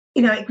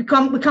we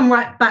come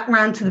right back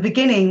round to the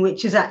beginning,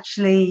 which is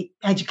actually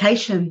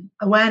education,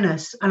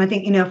 awareness. And I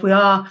think, if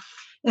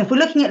we're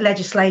looking at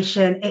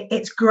legislation,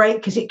 it's great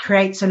because it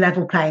creates a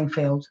level playing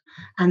field.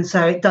 And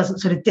so it doesn't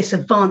sort of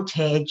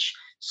disadvantage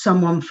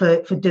someone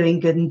for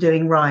doing good and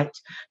doing right,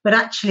 but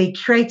actually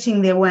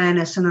creating the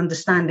awareness and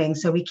understanding.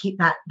 So we keep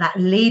that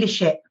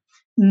leadership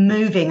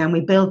moving and we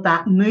build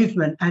that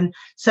movement. And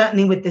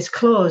certainly with this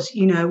clause,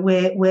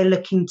 we're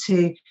looking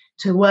to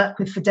work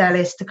with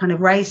Fidelis to kind of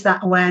raise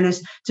that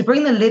awareness, to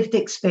bring the lived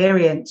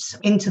experience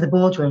into the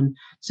boardroom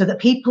so that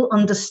people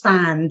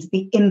understand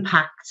the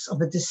impacts of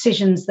the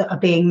decisions that are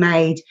being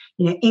made,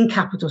 in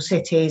capital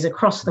cities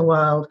across the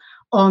world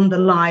on the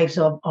lives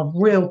of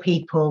real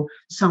people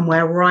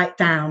somewhere right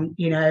down,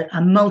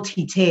 a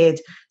multi-tiered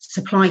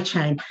supply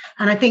chain.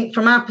 And I think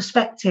from our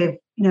perspective,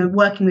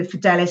 working with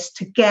Fidelis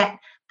to get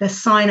the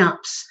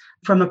sign-ups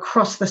from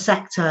across the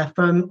sector,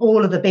 from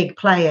all of the big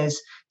players,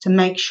 to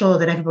make sure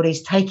that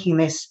everybody's taking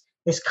this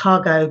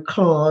cargo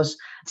clause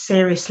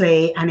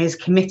seriously and is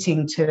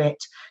committing to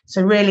it.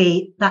 So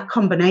really that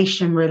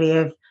combination really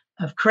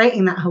of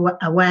creating that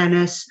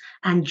awareness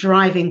and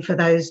driving for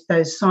those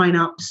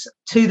sign-ups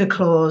to the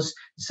clause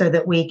so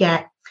that we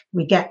get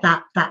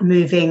that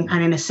moving,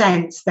 and in a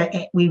sense that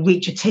we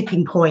reach a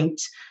tipping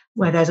point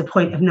where there's a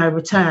point of no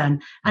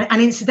return.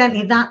 And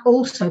incidentally, that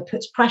also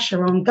puts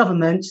pressure on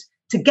government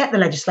to get the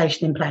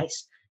legislation in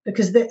place,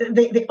 because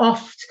the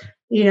oft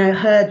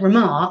heard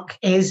remark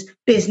is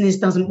business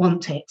doesn't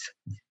want it.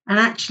 And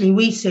actually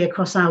we see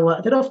across our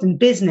work that often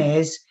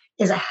business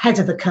is ahead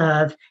of the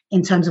curve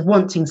in terms of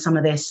wanting some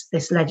of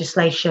this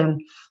legislation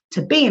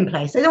to be in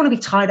place. They don't want to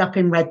be tied up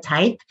in red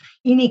tape.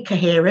 You need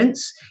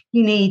coherence,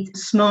 you need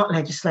smart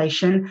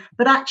legislation,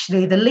 but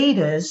actually the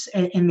leaders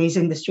in these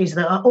industries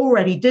that are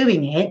already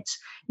doing it,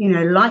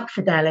 like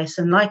Fidelis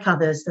and like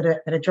others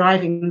that are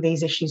driving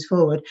these issues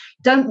forward,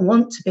 don't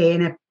want to be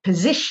in a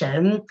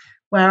position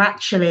where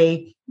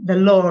actually the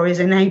law is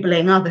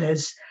enabling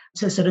others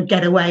to sort of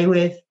get away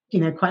with,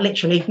 quite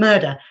literally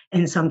murder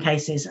in some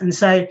cases. And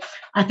so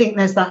I think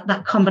there's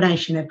that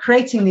combination of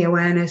creating the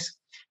awareness,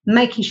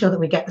 making sure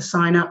that we get the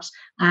sign-ups,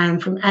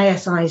 and from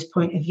ASI's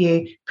point of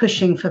view,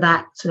 pushing for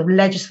that sort of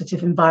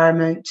legislative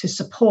environment to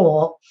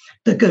support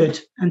the good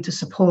and to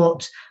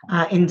support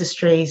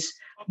industries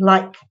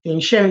like the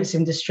insurance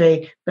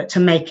industry, but to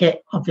make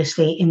it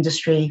obviously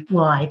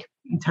industry-wide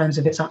in terms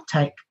of its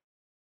uptake.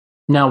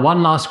 Now,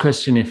 one last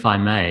question, if I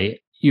may.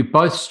 You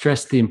both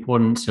stressed the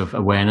importance of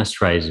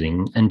awareness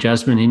raising, and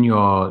Jasmine, in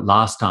your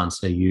last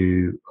answer,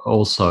 you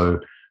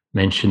also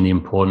mentioned the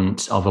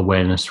importance of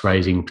awareness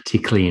raising,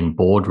 particularly in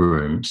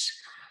boardrooms.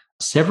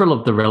 Several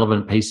of the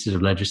relevant pieces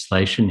of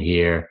legislation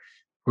here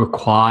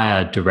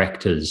require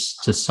directors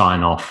to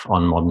sign off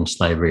on modern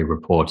slavery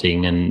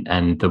reporting,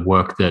 and the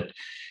work that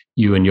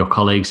you and your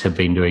colleagues have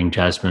been doing,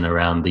 Jasmine,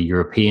 around the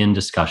European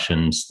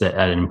discussions, that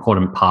an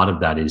important part of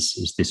that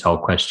is this whole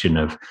question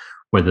of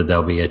whether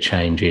there'll be a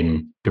change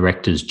in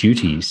directors'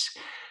 duties.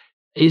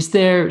 Is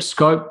there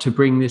scope to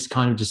bring this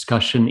kind of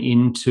discussion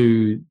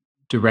into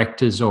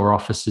directors or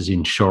officers'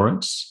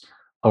 insurance,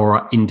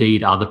 or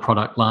indeed other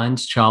product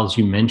lines? Charles,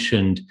 you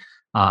mentioned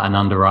an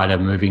underwriter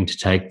moving to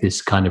take this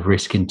kind of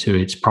risk into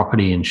its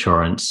property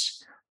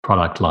insurance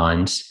product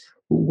lines.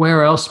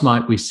 Where else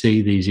might we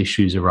see these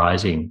issues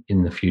arising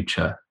in the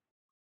future?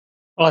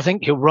 Well, I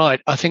think you're right.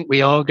 I think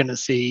we are going to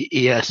see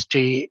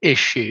ESG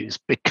issues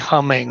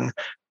becoming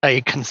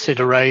a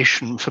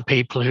consideration for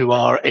people who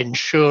are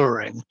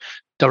insuring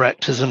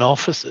directors and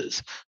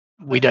officers.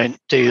 We don't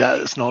do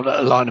that. It's not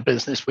a line of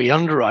business we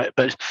underwrite,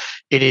 but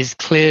it is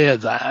clear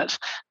that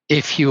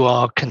if you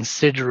are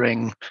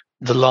considering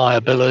the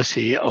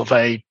liability of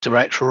a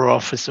director or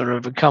officer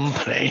of a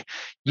company,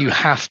 you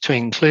have to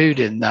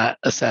include in that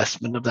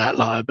assessment of that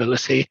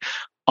liability,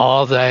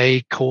 are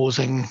they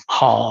causing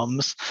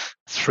harms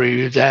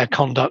through their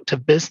conduct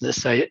of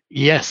business? So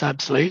yes,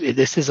 absolutely.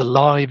 This is a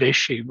live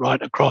issue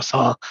right across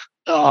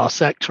our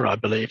sector, I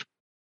believe.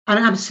 And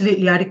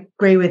absolutely, I'd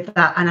agree with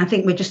that. And I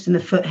think we're just in the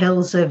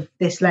foothills of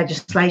this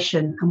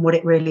legislation and what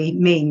it really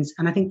means.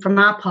 And I think from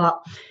our part,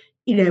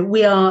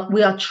 we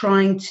are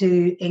trying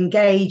to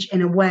engage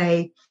in a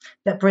way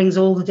that brings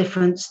all the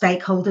different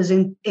stakeholders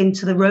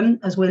into the room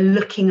as we're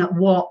looking at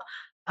what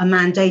a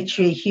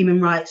mandatory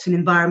human rights and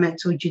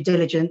environmental due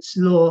diligence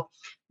law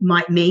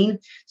might mean.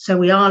 So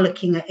we are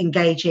looking at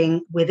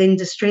engaging with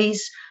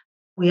industries,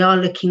 we are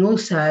looking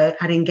also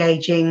at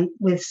engaging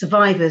with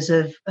survivors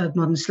of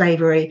modern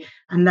slavery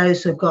and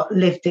those who have got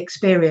lived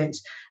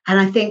experience. And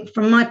I think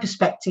from my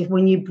perspective,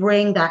 when you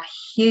bring that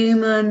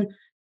human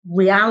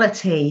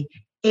reality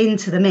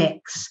into the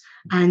mix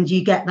and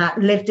you get that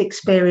lived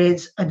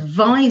experience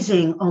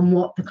advising on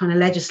what the kind of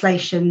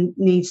legislation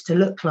needs to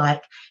look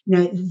like,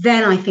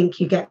 then I think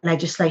you get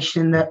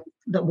legislation that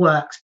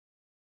works.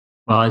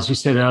 Well, as you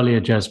said earlier,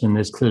 Jasmine,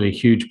 there's clearly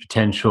huge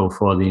potential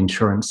for the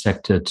insurance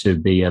sector to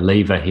be a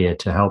lever here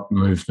to help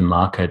move the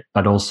market,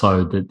 but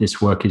also that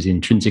this work is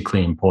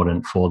intrinsically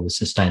important for the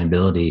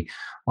sustainability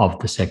of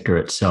the sector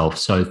itself.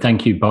 So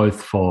thank you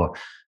both for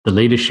the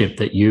leadership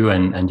that you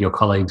and your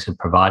colleagues are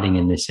providing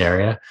in this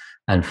area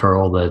and for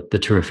all the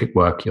terrific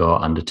work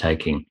you're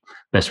undertaking.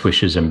 Best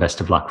wishes and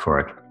best of luck for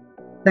it.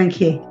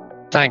 Thank you.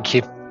 Thank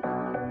you.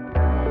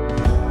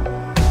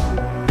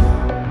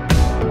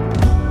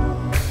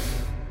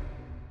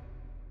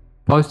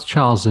 Both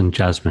Charles and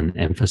Jasmine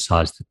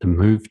emphasised that the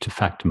move to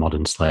factor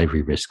modern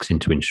slavery risks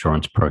into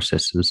insurance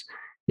processes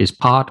is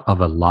part of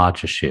a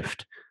larger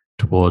shift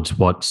towards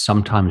what's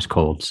sometimes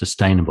called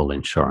sustainable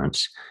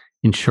insurance,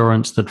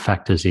 insurance that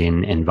factors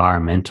in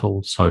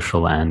environmental,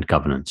 social, and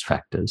governance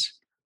factors.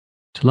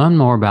 To learn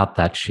more about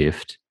that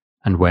shift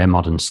and where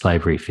modern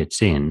slavery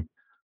fits in,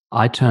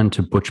 I turned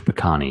to Butch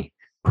Bacani,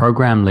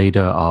 Program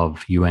Leader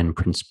of UN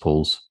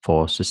Principles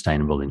for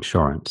Sustainable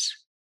Insurance.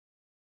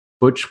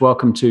 Butch,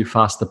 welcome to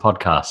Fast the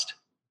Podcast.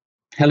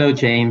 Hello,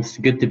 James.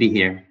 Good to be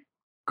here.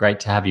 Great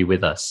to have you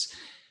with us.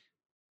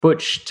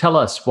 Butch, tell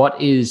us,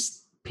 what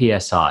is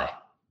PSI?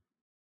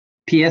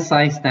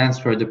 PSI stands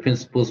for the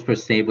Principles for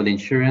Sustainable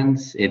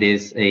Insurance. It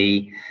is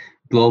a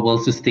global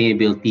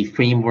sustainability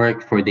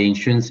framework for the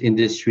insurance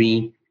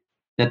industry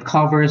that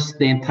covers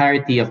the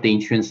entirety of the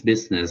insurance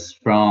business,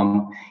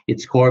 from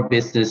its core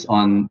business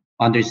on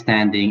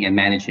understanding and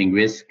managing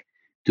risk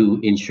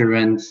to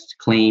insurance,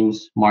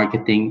 claims,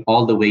 marketing,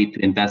 all the way to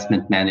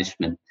investment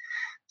management.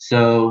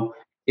 So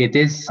it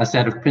is a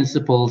set of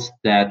principles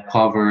that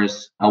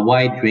covers a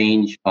wide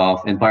range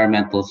of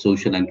environmental,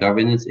 social, and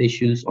governance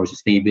issues or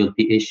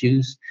sustainability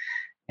issues.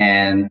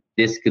 And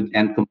this could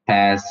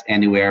encompass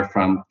anywhere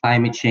from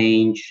climate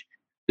change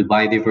to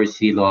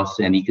biodiversity loss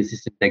and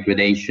ecosystem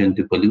degradation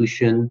to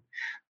pollution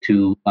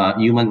to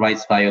human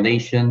rights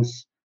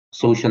violations,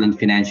 social and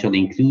financial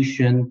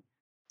inclusion,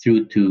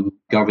 through to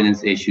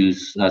governance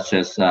issues such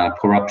as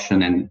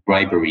corruption and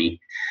bribery.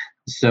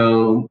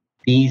 So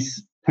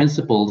these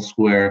principles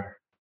were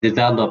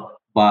developed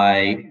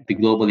by the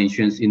global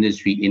insurance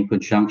industry in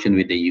conjunction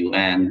with the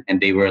UN,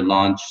 and they were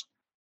launched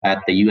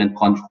at the UN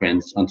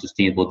Conference on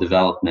Sustainable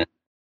Development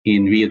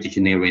in Rio de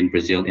Janeiro in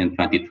Brazil in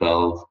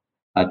 2012.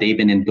 They've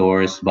been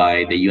endorsed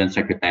by the UN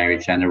Secretary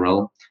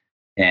General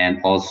and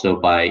also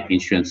by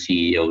insurance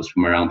CEOs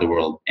from around the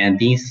world. And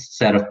these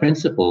set of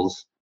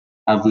principles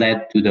have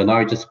led to the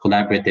largest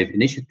collaborative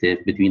initiative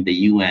between the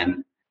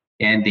UN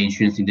and the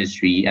insurance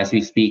industry. As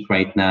we speak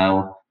right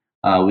now,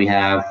 we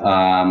have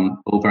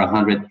over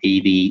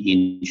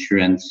 180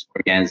 insurance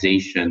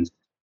organizations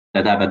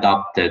that have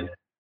adopted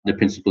the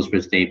Principles for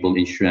Sustainable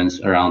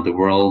Insurance around the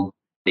world.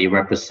 They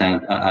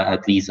represent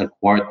at least a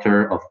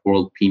quarter of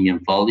world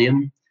premium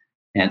volume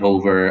and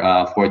over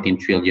 14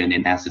 trillion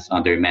in assets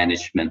under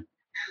management.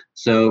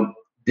 So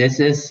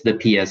this is the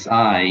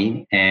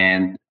PSI,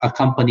 and a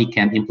company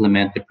can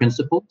implement the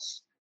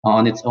principles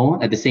on its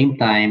own. At the same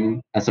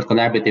time, as a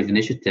collaborative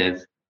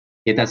initiative,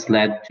 it has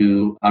led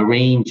to a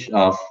range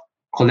of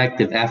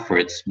collective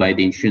efforts by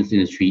the insurance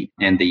industry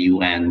and the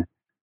UN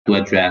to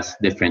address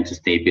different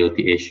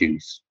sustainability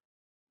issues.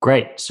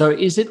 Great. So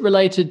is it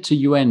related to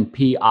UN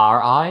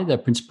PRI, the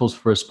Principles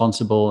for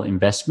Responsible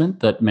Investment,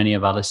 that many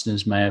of our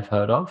listeners may have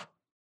heard of?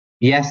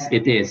 Yes,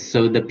 it is.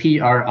 So the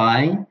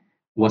PRI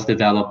was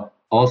developed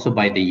also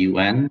by the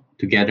UN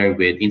together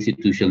with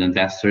institutional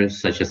investors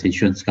such as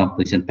insurance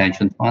companies and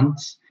pension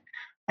funds.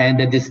 And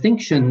the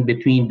distinction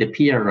between the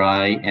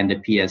PRI and the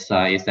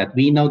PSI is that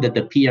we know that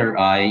the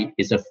PRI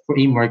is a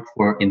framework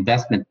for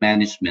investment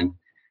management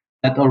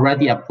that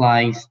already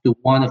applies to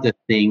one of the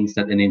things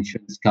that an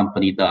insurance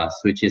company does,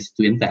 which is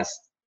to invest.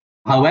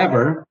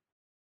 However,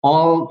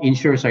 all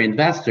insurers are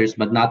investors,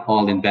 but not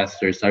all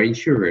investors are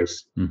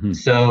insurers. Mm-hmm.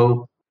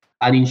 So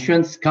an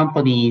insurance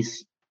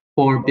company's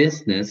core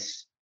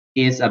business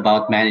is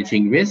about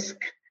managing risk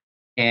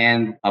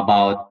and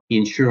about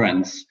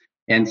insurance.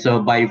 And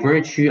so by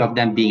virtue of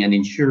them being an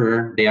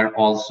insurer, they are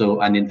also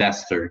an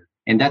investor.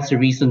 And that's the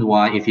reason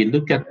why, if you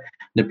look at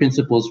the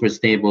Principles for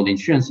Sustainable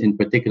Insurance, in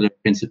particular,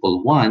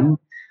 Principle 1,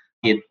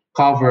 it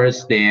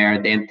covers the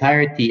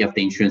entirety of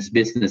the insurance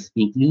business,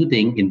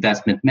 including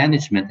investment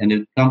management. And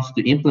when it comes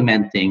to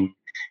implementing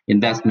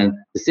investment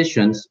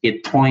decisions,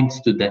 it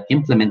points to the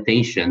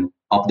implementation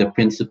of the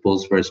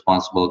Principles for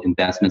Responsible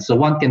Investment. So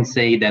one can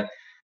say that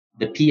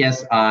the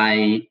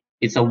PSI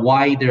is a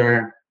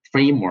wider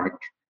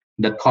framework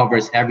that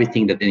covers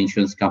everything that an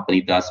insurance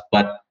company does,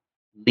 but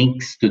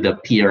links to the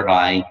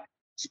PRI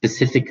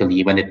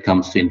specifically when it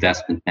comes to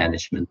investment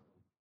management.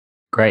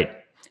 Great.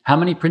 How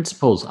many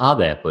principles are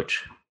there,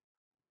 Butch?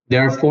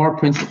 There are 4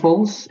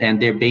 principles,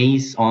 and they're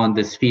based on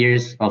the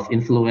spheres of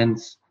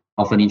influence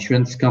of an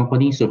insurance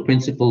company. So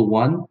principle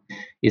 1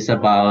 is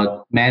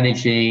about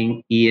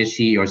managing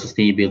ESG or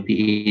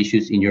sustainability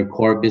issues in your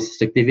core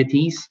business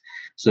activities.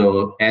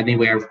 So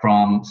anywhere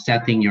from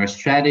setting your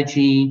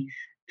strategy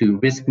to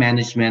risk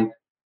management,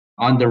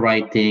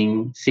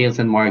 underwriting, sales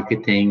and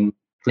marketing,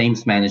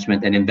 claims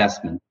management, and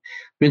investment.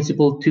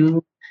 Principle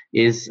 2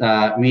 is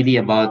really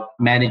about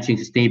managing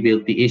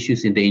sustainability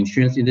issues in the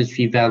insurance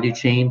industry value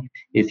chain.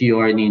 If you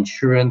are an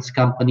insurance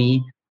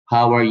company,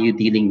 how are you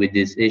dealing with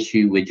this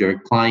issue with your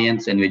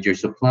clients and with your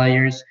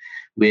suppliers,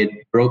 with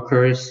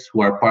brokers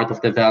who are part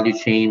of the value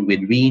chain,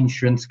 with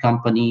reinsurance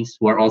companies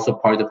who are also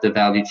part of the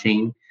value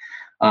chain?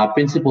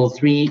 Principle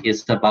 3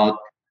 is about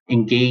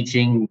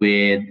engaging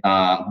with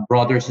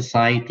broader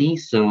society.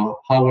 So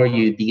how are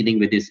you dealing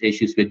with these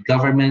issues with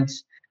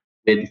governments,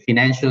 with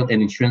financial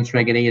and insurance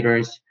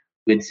regulators,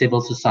 with civil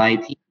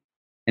society?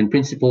 And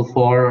principle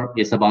 4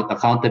 is about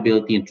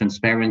accountability and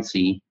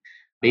transparency.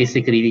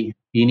 Basically,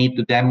 you need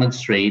to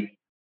demonstrate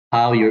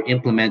how you're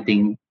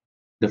implementing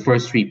the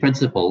first 3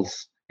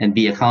 principles and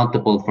be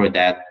accountable for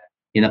that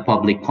in a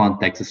public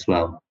context as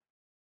well.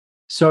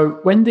 So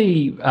when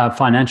the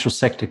Financial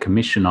Sector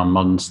Commission on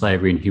Modern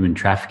Slavery and Human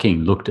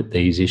Trafficking looked at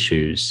these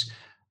issues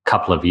a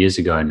couple of years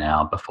ago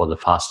now, before the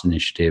FAST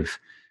initiative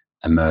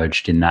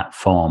emerged in that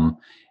form,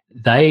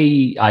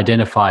 they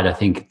identified, I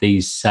think,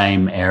 these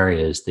same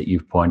areas that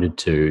you've pointed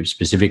to,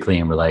 specifically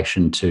in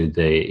relation to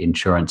the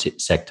insurance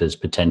sector's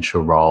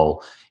potential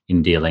role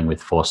in dealing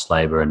with forced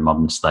labor and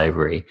modern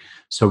slavery.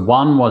 So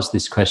one was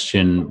this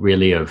question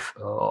really of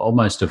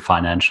almost of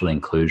financial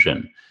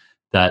inclusion,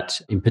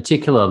 that in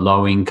particular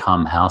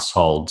low-income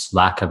households'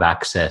 lack of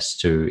access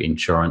to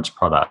insurance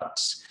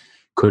products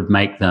could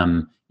make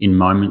them, in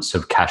moments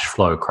of cash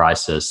flow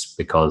crisis,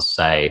 because,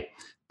 say,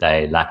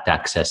 they lacked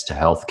access to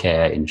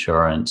healthcare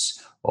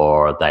insurance,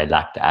 or they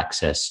lacked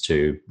access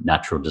to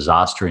natural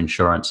disaster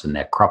insurance and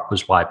their crop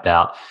was wiped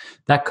out,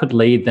 that could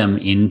lead them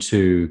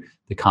into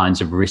the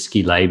kinds of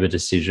risky labor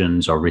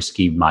decisions or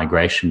risky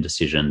migration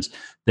decisions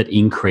that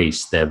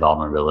increase their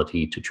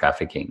vulnerability to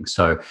trafficking.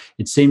 So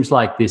it seems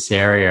like this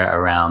area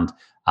around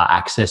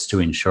access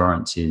to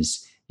insurance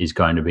is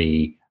going to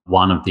be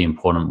one of the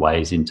important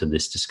ways into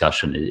this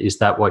discussion. Is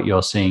that what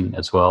you're seeing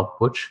as well,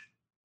 Butch?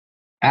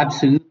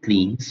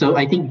 Absolutely. So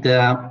I think the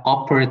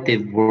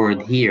operative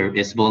word here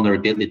is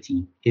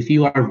vulnerability. If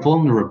you are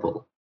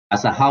vulnerable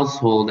as a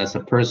household, as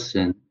a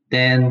person,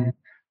 then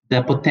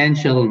the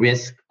potential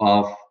risk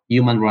of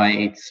human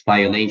rights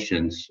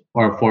violations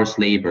or forced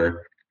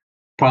labor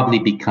probably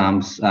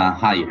becomes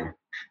higher.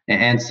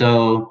 And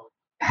so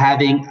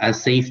having a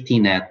safety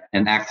net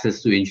and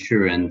access to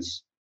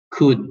insurance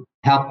could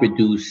help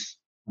reduce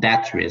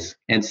that risk.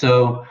 And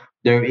so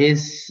there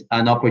is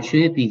an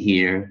opportunity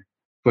here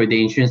for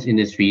the insurance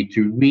industry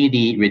to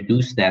really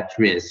reduce that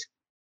risk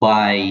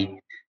by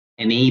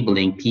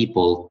enabling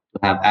people to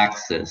have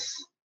access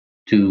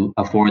to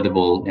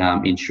affordable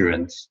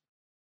insurance.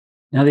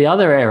 Now, the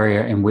other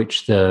area in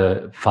which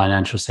the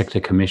Financial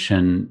Sector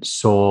Commission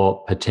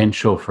saw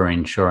potential for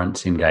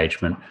insurance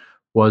engagement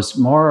was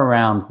more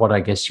around what I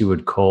guess you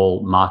would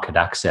call market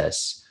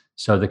access.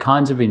 So the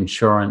kinds of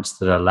insurance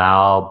that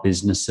allow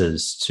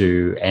businesses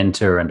to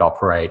enter and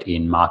operate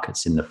in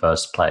markets in the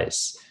first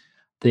place.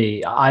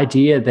 The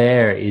idea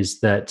there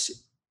is that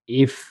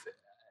if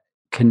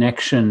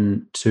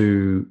connection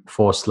to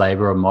forced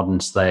labor or modern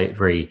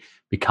slavery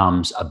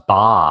becomes a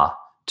bar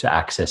to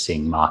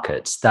accessing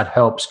markets, that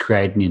helps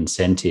create an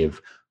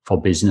incentive for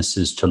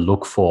businesses to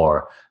look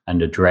for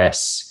and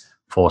address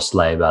forced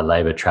labor,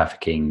 labor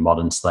trafficking,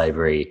 modern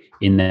slavery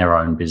in their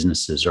own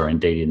businesses or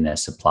indeed in their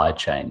supply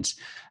chains.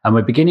 And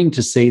we're beginning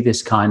to see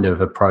this kind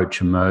of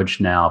approach emerge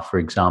now, for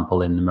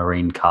example, in the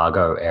marine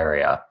cargo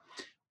area,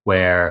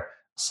 where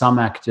some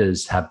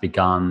actors have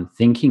begun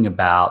thinking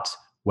about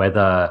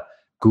whether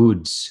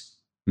goods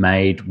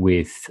made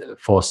with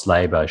forced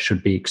labor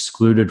should be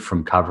excluded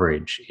from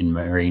coverage in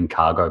marine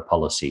cargo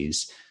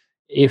policies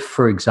if,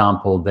 for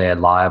example, they're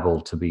liable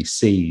to be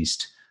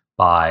seized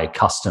by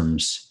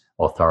customs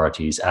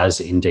authorities, as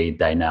indeed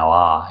they now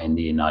are in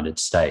the United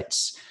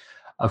States.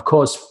 Of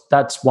course,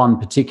 that's one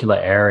particular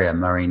area,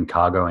 marine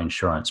cargo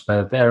insurance,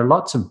 but there are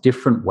lots of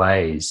different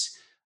ways,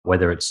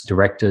 whether it's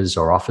directors'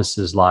 or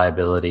officers'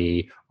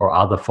 liability or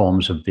other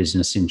forms of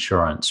business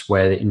insurance,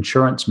 where the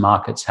insurance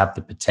markets have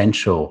the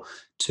potential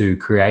to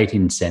create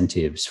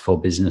incentives for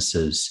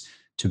businesses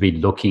to be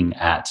looking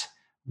at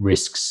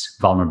risks,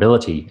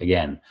 vulnerability,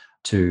 again,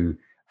 to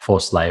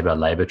forced labor,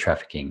 labor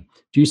trafficking.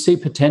 Do you see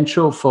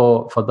potential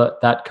for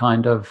that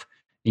kind of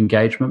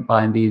engagement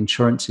by the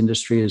insurance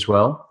industry as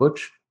well,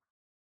 Butch?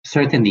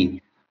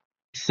 Certainly.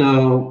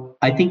 So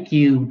I think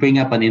you bring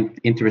up an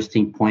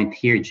interesting point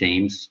here,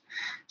 James.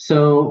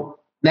 So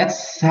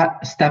let's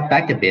step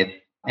back a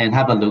bit and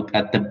have a look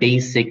at the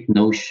basic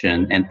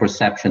notion and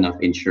perception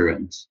of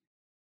insurance.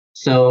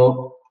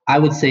 So I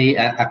would say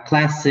a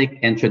classic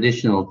and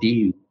traditional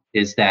view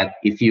is that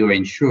if you're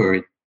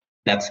insured,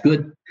 that's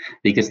good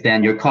because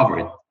then you're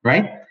covered,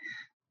 right?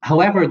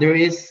 However, there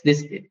is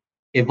this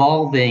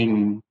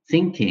evolving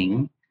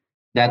thinking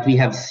that we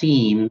have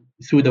seen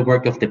through the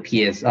work of the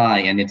PSI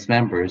and its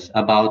members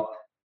about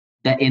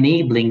the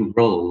enabling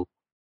role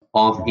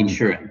of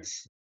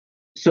insurance.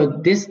 So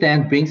this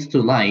then brings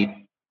to light,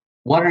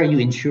 what are you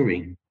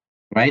insuring,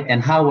 right?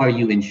 And how are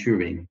you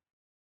insuring?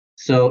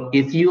 So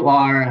if you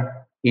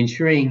are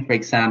insuring, for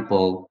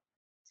example,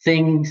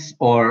 things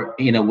or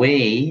in a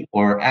way,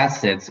 or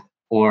assets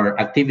or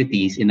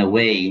activities in a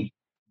way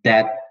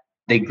that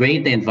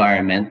degrade the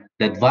environment,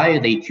 that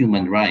violate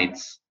human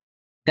rights,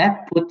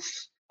 that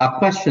puts a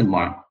question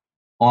mark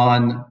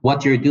on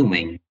what you're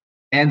doing.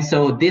 And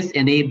so this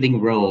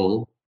enabling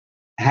role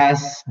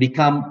has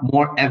become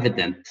more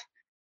evident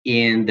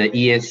in the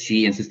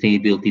ESG and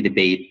sustainability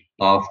debate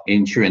of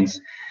insurance.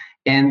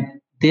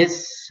 And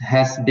this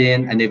has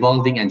been an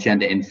evolving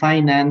agenda in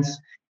finance,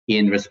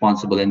 in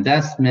responsible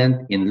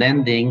investment, in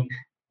lending,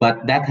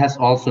 but that has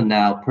also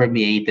now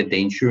permeated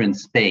the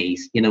insurance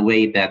space in a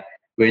way that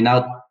we're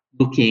now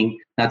looking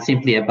not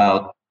simply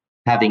about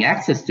having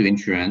access to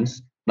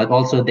insurance, but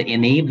also the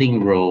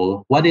enabling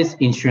role. What is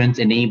insurance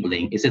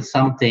enabling? Is it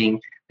something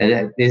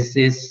that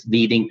is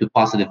leading to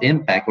positive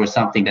impact, or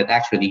something that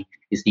actually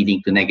is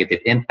leading to negative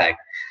impact?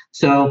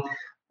 So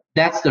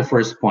that's the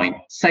first point.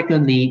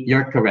 Secondly,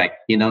 you're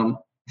correct.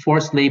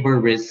 Forced labor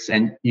risks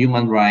and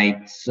human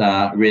rights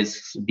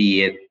risks,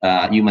 be it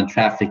human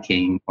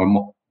trafficking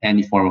or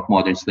any form of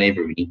modern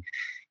slavery,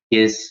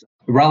 is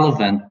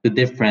relevant to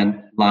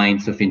different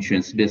lines of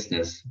insurance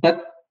business.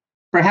 But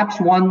perhaps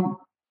one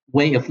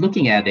way of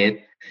looking at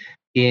it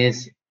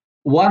is,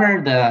 what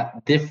are the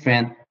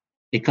different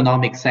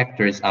economic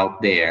sectors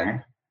out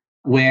there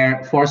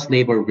where forced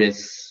labor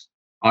risks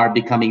are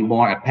becoming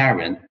more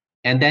apparent?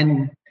 And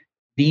then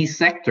these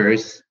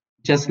sectors,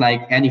 just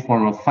like any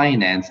form of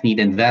finance, need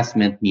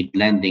investment, need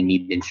lending,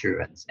 need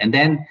insurance. And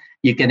then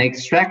you can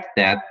extract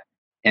that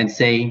and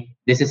say,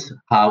 this is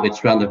how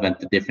it's relevant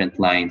to different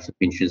lines of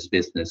insurance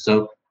business.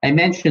 So I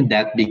mentioned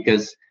that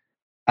because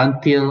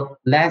until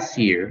last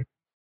year,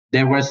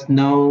 there was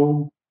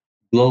no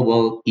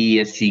global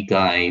ESG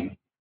guide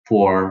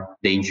for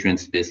the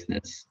insurance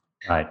business.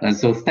 Right. And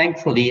so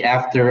thankfully,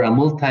 after a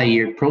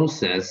multi-year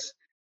process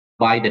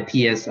by the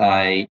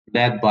PSI,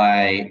 led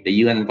by the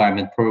UN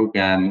Environment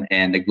Program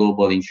and the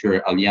Global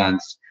Insurer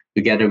Alliance,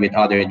 together with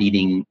other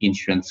leading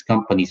insurance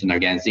companies and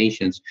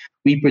organizations,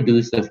 we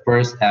produced the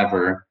first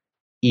ever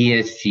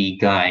ESG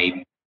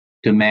guide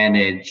to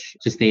manage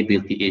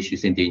sustainability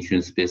issues in the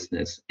insurance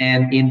business.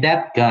 And in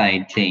that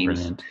guide, James,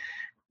 Brilliant.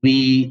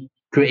 we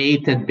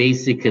created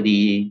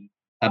basically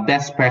a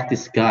best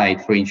practice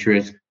guide for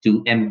insurers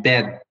to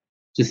embed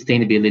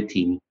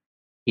sustainability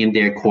in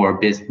their core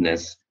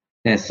business.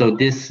 And so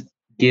this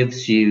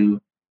gives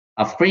you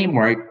a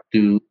framework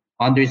to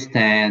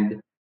understand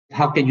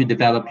how can you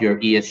develop your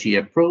ESG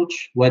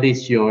approach, what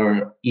is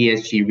your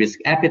ESG risk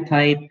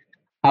appetite,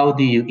 how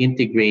do you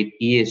integrate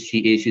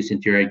ESG issues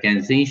into your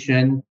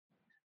organization,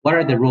 what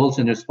are the roles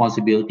and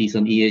responsibilities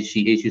on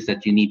ESG issues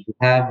that you need to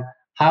have,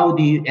 how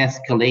do you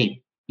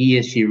escalate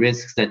ESG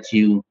risks that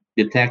you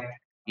detect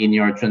in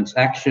your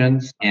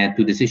transactions and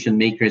to decision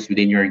makers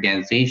within your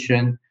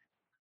organization.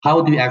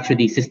 How do you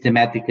actually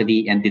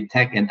systematically and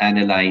detect and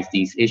analyze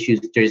these issues?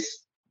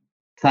 There's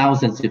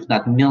thousands, if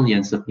not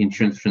millions, of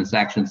insurance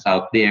transactions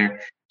out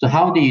there. So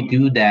how do you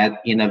do that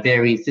in a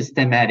very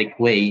systematic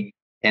way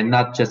and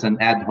not just an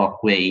ad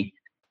hoc way?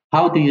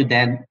 How do you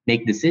then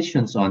make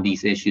decisions on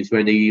these issues,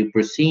 whether you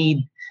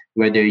proceed,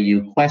 whether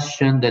you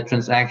question the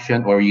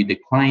transaction or you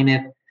decline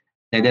it?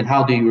 And then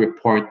how do you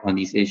report on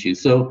these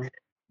issues? So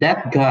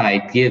that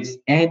guide gives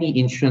any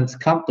insurance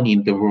company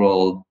in the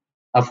world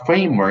a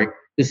framework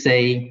to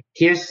say,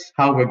 here's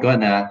how we're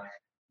gonna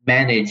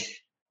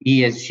manage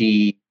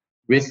ESG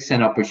risks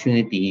and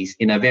opportunities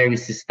in a very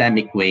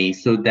systemic way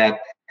so that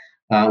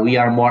we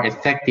are more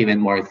effective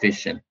and more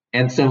efficient.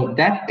 And so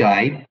that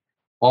guide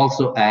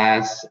also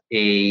has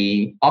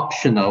a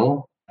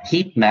optional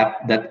heat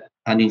map that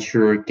an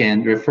insurer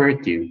can refer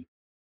to.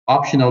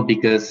 Optional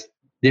because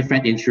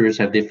different insurers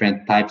have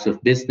different types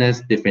of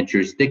business, different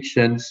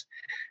jurisdictions.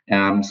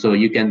 So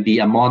you can be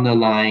a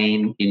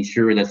monoline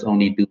insurer that's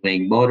only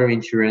doing motor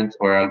insurance,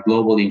 or a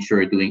global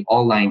insurer doing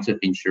all lines of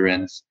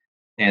insurance.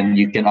 And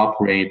you can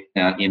operate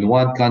in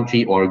one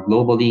country or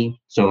globally.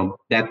 So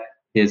that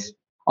is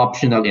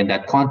optional in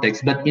that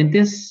context. But in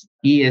this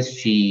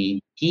ESG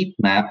heat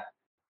map,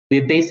 we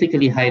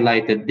basically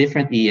highlighted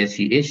different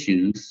ESG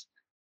issues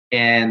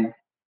and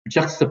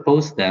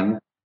juxtaposed them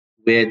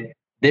with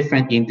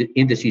different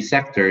industry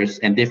sectors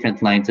and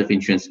different lines of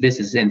insurance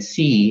business, and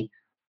see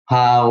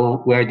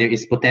how, where there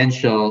is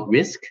potential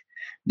risk,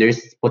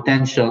 there's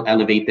potential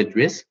elevated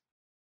risk,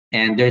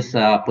 and there's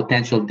a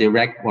potential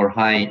direct or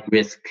high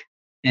risk.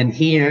 And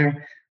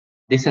here,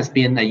 this has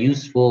been a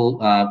useful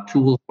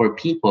tool for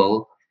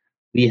people.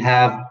 We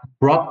have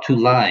brought to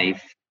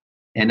life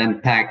and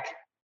unpack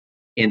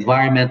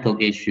environmental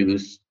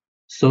issues,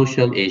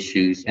 social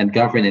issues, and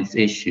governance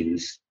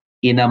issues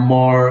in a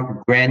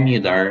more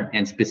granular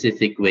and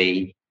specific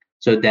way,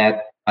 so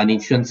that an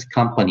insurance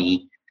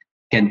company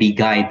can be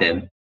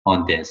guided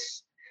on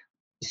this.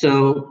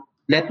 So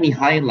let me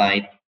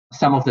highlight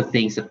some of the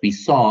things that we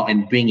saw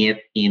and bring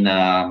it in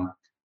a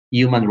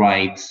human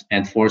rights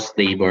and forced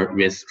labor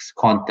risks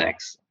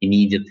context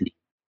immediately.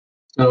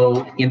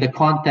 So in the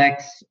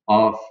context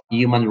of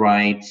human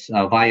rights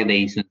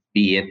violations,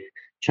 be it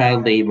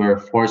child labor,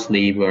 forced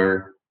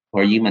labor,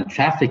 or human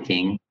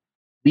trafficking,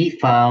 we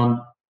found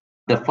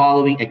the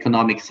following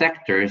economic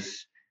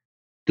sectors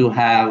to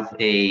have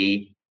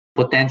a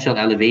potential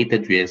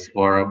elevated risk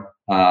or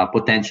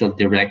potential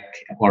direct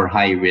or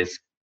high risk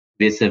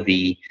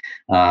vis-a-vis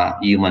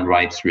human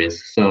rights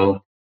risk.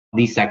 So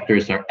these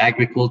sectors are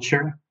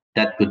agriculture,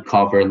 that could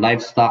cover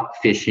livestock,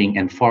 fishing,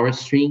 and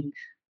forestry,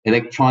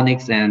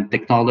 electronics and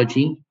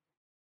technology,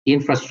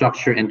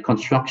 infrastructure and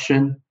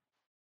construction,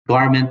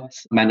 garment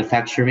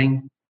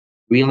manufacturing,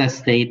 real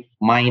estate,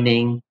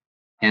 mining,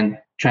 and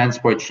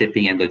transport,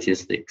 shipping, and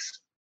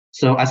logistics.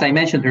 So as I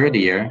mentioned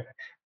earlier,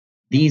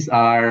 these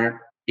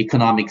are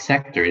economic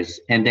sectors,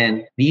 and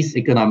then these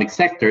economic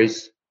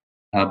sectors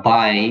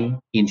buy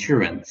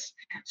insurance.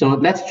 So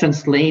let's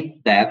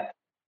translate that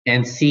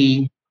and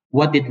see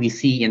what did we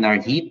see in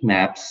our heat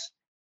maps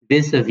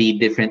vis-a-vis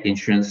different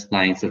insurance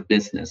lines of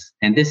business.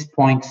 And this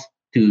points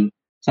to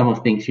some of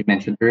the things you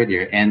mentioned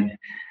earlier. And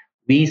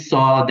we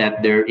saw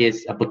that there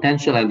is a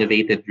potential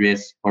elevated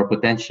risk or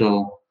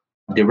potential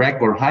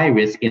direct or high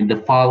risk in the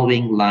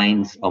following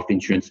lines of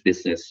insurance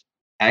business.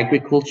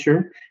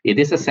 Agriculture, it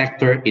is a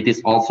sector, it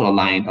is also a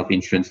line of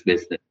insurance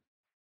business.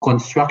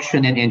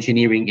 Construction and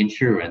engineering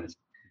insurance,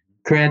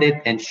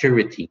 credit and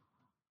surety,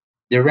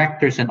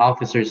 directors and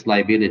officers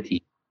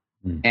liability,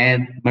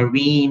 and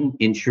marine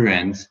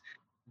insurance,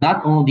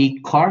 not only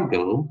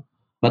cargo,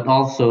 but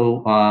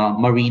also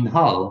marine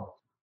hull.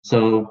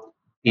 So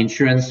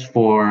insurance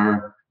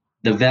for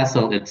the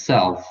vessel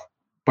itself,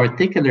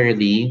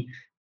 particularly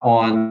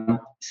on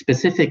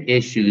specific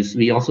issues.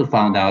 We also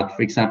found out,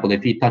 for example,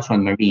 if you touch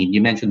on marine,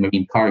 you mentioned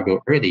marine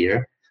cargo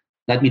earlier,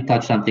 let me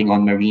touch something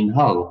on marine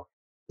hull.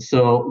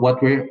 So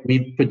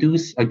we've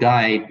produced a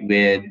guide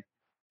with,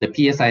 the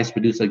PSI has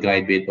produced a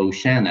guide with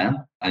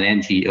Oceana, an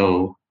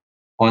NGO,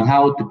 on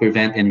how to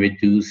prevent and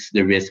reduce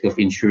the risk of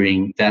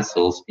insuring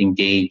vessels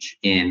engaged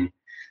in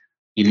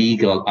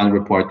illegal,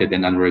 unreported,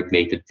 and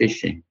unregulated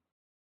fishing.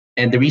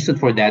 And the reason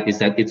for that is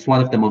that it's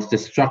one of the most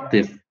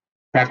destructive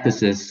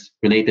practices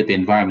related to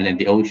environment and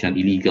the ocean,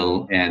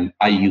 illegal and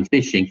IU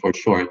fishing for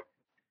short.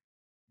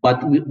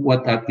 But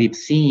what we've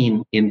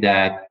seen in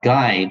that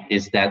guide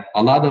is that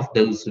a lot of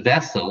those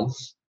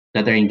vessels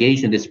that are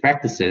engaged in these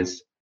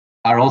practices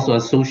are also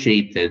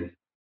associated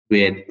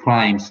with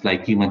crimes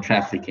like human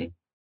trafficking.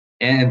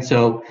 And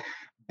so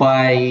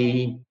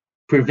by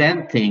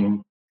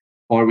preventing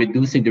or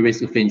reducing the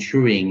risk of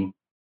insuring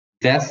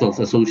vessels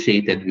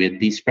associated with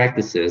these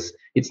practices,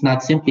 it's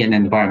not simply an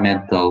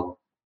environmental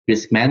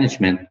risk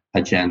management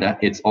agenda,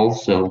 it's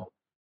also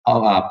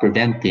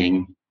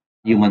preventing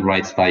human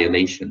rights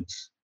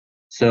violations.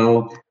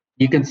 So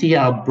you can see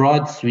a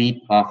broad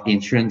suite of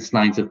insurance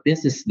lines of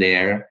business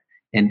there.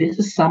 And this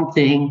is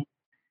something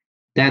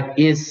that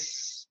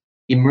is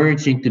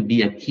emerging to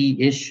be a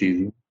key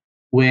issue,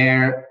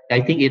 where I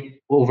think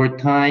over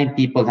time,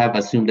 people have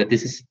assumed that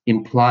this is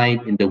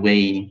implied in the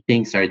way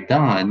things are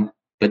done.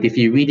 But if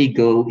you really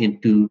go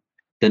into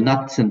the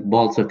nuts and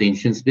bolts of the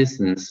insurance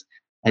business,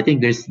 I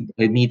think there's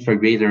a need for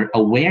greater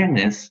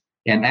awareness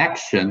and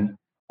action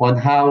on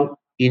how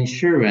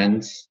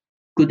insurance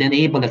could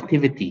enable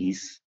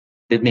activities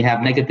that may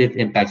have negative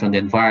impacts on the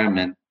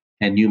environment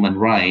and human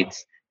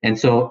rights. And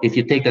so if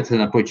you take that as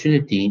an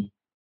opportunity,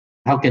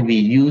 how can we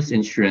use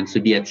insurance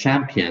to be a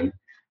champion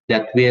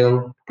that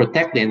will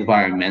protect the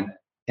environment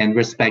and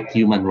respect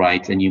human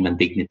rights and human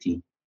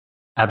dignity?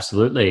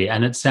 Absolutely.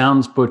 And it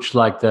sounds, Butch,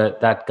 like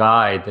that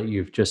guide that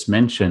you've just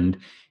mentioned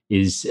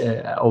is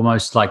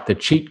almost like the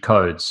cheat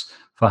codes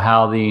for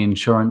how the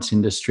insurance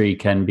industry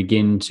can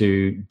begin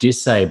to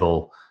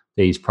disable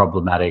these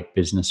problematic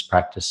business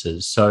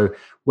practices. So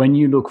when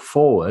you look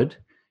forward,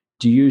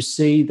 do you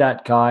see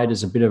that guide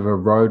as a bit of a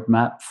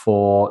roadmap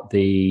for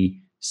the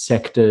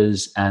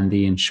sectors and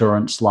the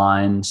insurance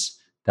lines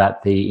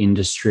that the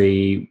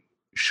industry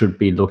should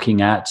be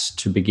looking at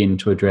to begin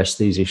to address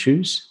these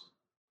issues?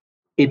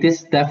 It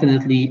is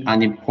definitely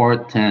an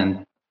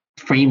important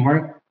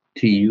framework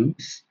to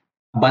use,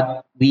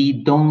 but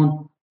we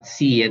don't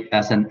see it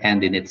as an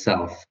end in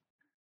itself.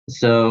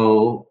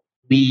 So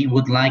we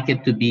would like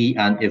it to be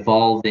an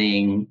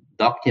evolving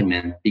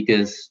document,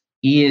 because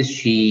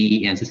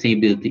ESG and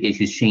sustainability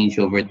issues change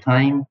over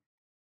time.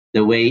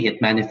 The way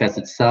it manifests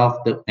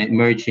itself, the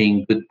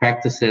emerging good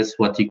practices,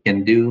 what you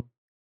can do,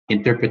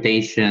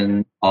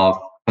 interpretation of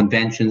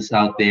conventions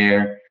out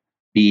there,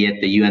 be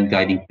it the UN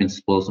Guiding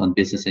Principles on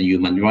Business and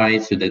Human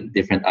Rights, or the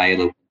different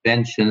ILO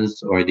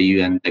conventions, or the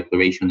UN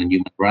Declaration on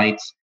Human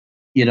Rights.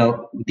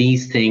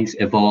 These things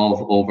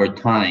evolve over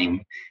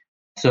time.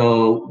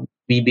 So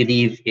we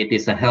believe it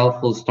is a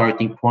helpful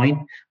starting point.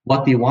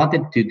 What we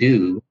wanted to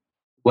do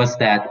was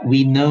that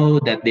we know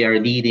that there are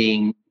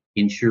leading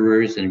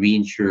insurers and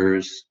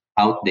reinsurers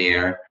out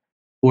there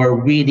who are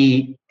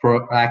really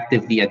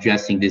proactively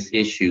addressing this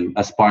issue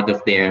as part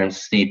of their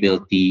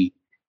sustainability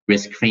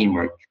risk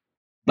framework.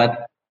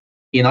 But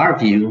in our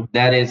view,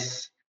 that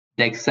is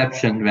the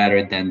exception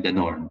rather than the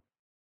norm.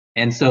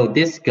 And so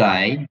this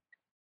guide,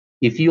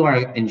 if you are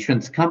an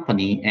insurance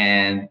company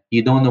and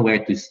you don't know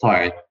where to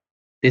start,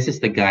 this is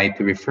the guide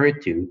to refer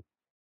to.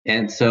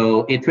 And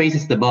so it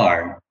raises the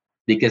bar,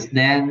 because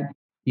then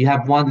you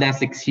have one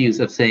less excuse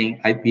of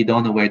saying, you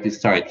don't know where to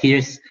start.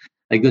 Here's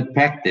a good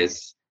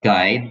practice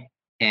guide,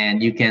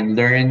 and you can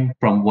learn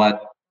from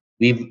what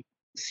we've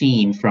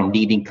seen from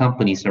leading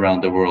companies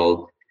around the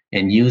world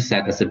and use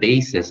that as a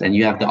basis. And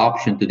you have the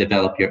option to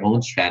develop your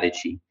own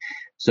strategy.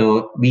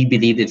 So we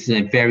believe it's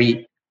a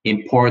very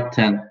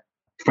important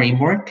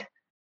framework,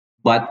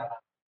 but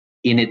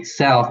in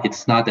itself,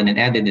 it's not an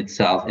end in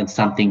itself, and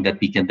something that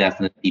we can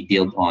definitely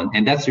build on.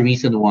 And that's the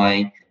reason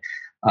why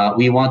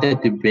we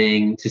wanted to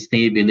bring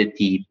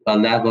sustainability to a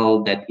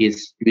level that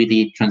is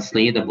really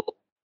translatable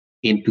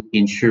into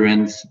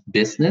insurance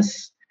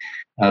business,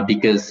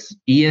 because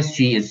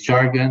ESG is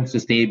jargon,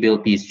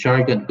 sustainability is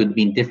jargon, could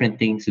mean different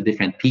things to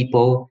different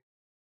people.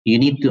 You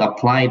need to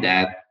apply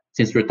that,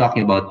 since we're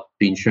talking about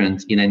the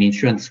insurance in an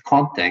insurance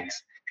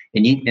context,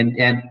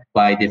 and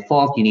by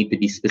default, you need to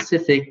be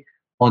specific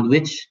on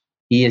which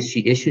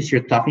ESG issues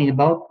you're talking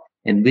about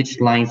and which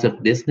lines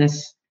of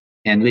business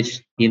and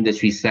which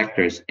industry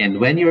sectors. And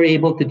when you're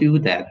able to do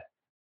that,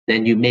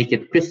 then you make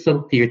it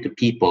crystal clear to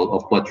people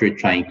of what you're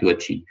trying to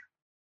achieve.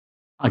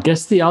 I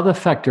guess the other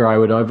factor I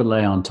would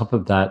overlay on top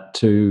of that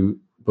too,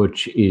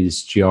 Butch,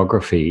 is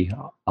geography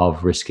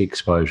of risk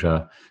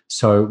exposure.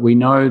 So we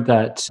know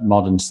that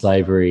modern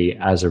slavery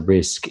as a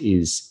risk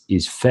is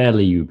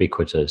fairly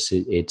ubiquitous.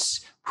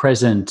 It's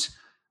present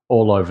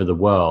all over the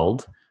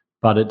world,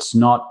 but it's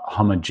not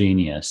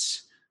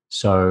homogeneous.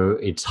 So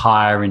it's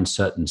higher in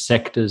certain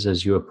sectors,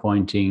 as you were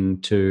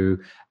pointing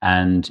to,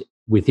 and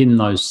within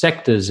those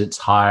sectors, it's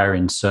higher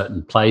in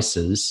certain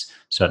places,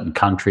 certain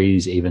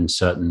countries, even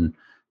certain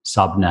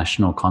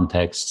subnational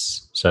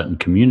contexts, certain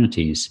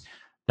communities,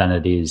 than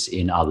it is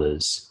in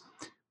others.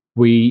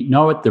 We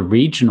know at the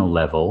regional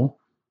level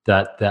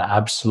that the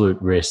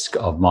absolute risk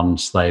of modern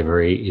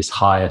slavery is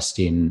highest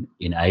in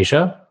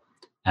Asia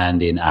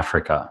and in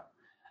Africa.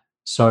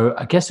 So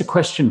I guess a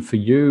question for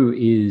you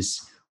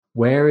is,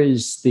 where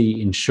is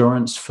the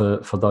insurance for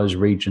those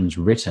regions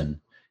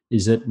written?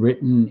 Is it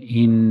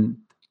written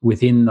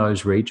within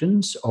those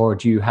regions, or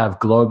do you have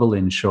global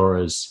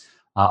insurers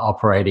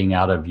operating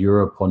out of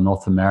Europe or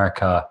North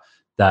America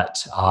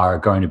that are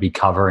going to be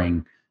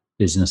covering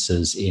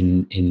businesses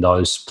in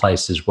those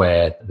places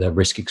where the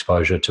risk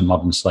exposure to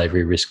modern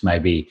slavery risk may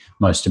be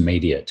most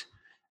immediate?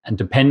 And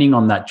depending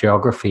on that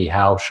geography,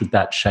 how should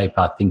that shape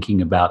our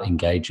thinking about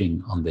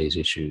engaging on these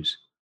issues?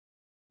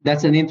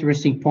 That's an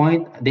interesting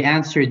point. The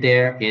answer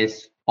there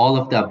is all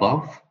of the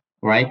above,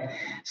 right?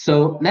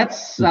 So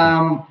let's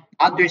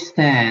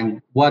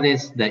understand what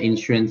is the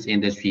insurance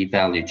industry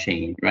value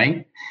chain,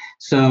 right?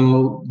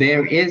 So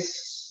there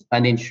is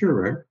an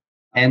insurer,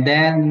 and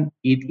then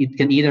it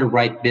can either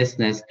write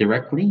business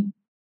directly,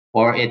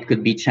 or it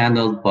could be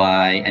channeled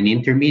by an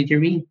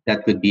intermediary.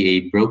 That could be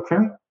a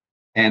broker,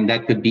 and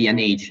that could be an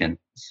agent.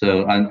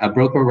 So a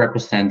broker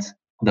represents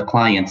the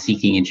client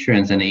seeking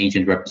insurance, and an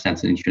agent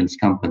represents an insurance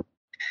company.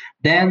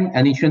 Then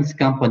an insurance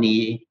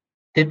company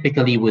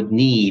typically would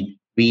need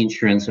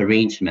reinsurance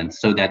arrangements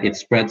so that it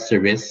spreads the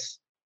risk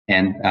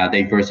and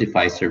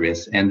diversifies the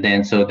risk. And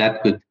then so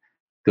that could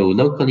go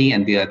locally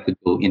and that could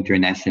go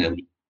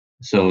internationally.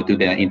 So to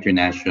the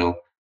international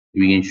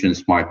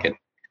reinsurance market.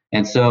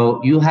 And so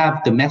you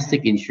have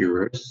domestic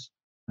insurers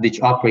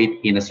which operate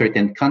in a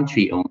certain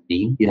country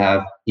only. You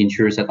have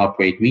insurers that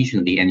operate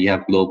regionally, and you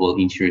have global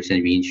insurers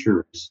and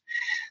reinsurers.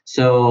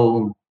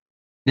 So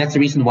that's the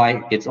reason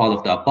why it's all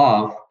of the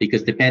above,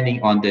 because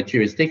depending on the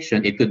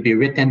jurisdiction, it could be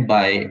written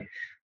by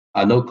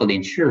a local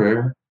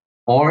insurer,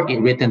 or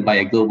written by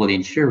a global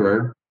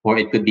insurer, or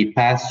it could be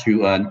passed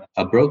through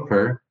a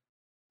broker,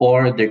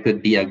 or there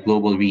could be a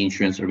global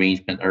reinsurance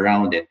arrangement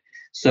around it.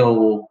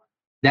 So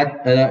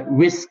that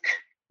risk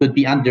could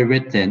be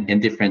underwritten in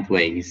different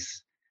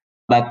ways.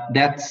 But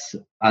that's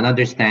an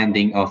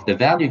understanding of the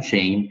value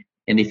chain.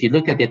 And if you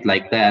look at it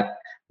like that,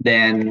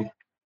 then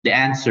the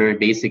answer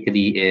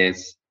basically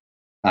is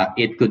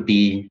it could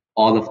be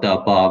all of the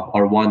above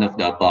or one of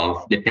the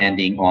above,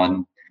 depending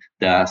on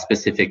the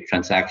specific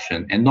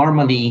transaction. And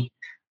normally,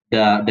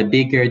 the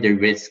bigger the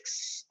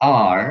risks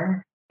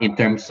are in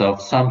terms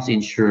of sums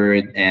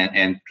insured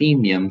and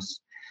premiums,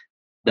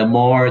 the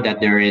more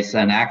that there is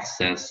an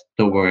access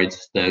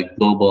towards the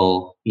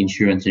global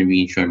insurance and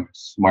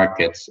reinsurance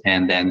markets.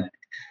 And then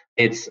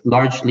it's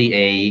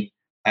largely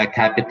a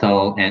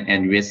capital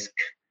and risk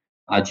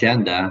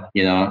agenda,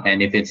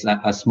 and if it's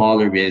a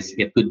smaller risk,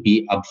 it could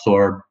be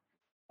absorbed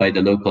by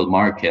the local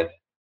market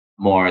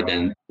more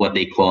than what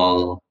they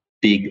call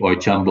big or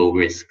jumbo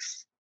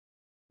risks.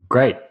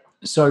 Great.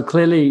 So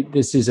clearly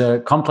this is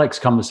a complex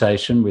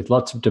conversation with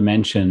lots of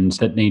dimensions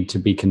that need to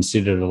be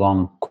considered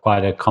along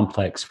quite a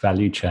complex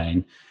value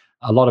chain.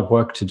 a lot of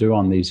work to do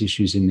on these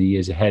issues in the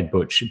years ahead,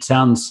 Butch. It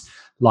sounds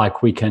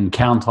like we can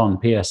count on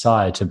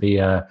PSI to be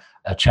a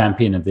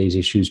champion of these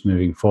issues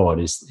moving forward.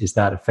 Is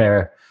that a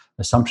fair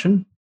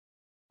assumption?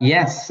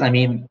 Yes, I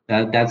mean,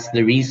 that's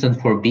the reason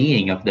for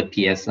being of the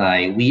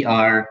PSI. We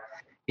are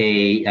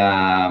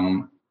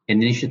an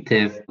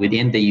initiative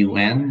within the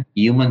UN.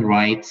 Human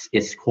rights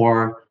is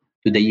core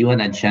to the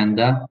UN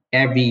agenda.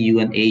 Every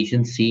UN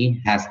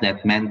agency has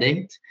that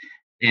mandate,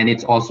 and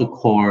it's also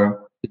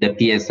core to the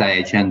PSI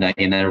agenda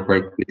in our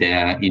work with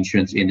the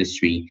insurance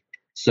industry.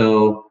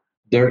 So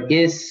there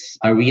is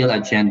a real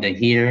agenda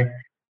here.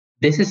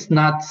 This is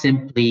not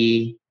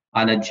simply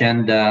an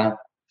agenda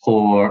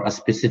for a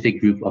specific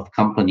group of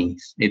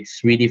companies.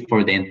 It's really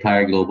for the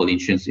entire global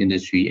insurance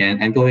industry.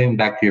 And going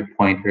back to your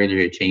point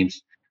earlier,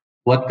 James,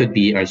 what could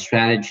be our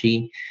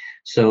strategy?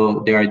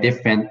 So there are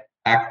different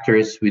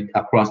actors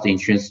across the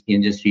insurance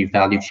industry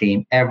value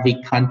chain.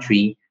 Every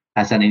country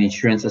has an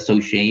insurance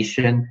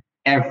association.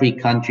 Every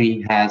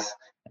country has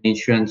an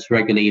insurance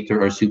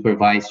regulator or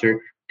supervisor.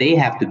 They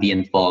have to be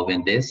involved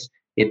in this.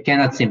 It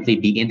cannot simply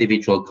be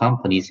individual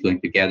companies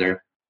going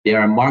together. There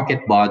are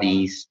market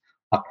bodies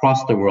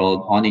across the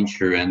world on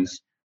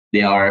insurance.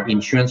 There are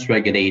insurance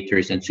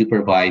regulators and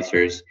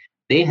supervisors.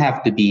 They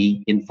have to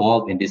be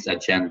involved in this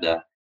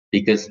agenda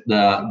because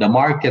the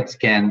markets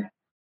can,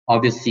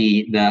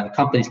 obviously, the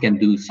companies can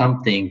do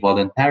something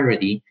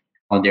voluntarily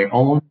on their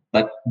own,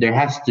 but there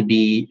has to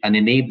be an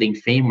enabling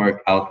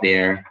framework out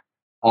there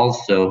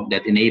also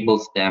that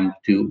enables them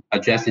to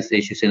address these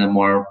issues in a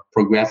more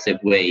progressive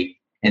way.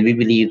 And we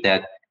believe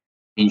that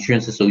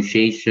insurance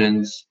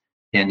associations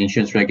and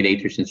insurance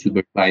regulators and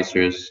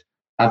supervisors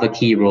have a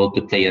key role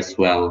to play as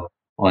well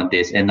on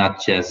this, and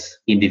not just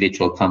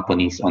individual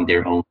companies on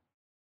their own.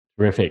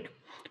 Terrific.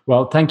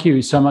 Well, thank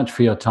you so much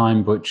for your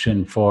time, Butch,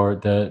 and for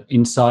the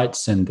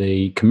insights and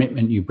the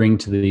commitment you bring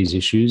to these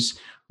issues.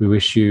 We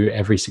wish you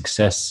every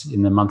success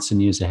in the months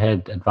and years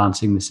ahead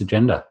advancing this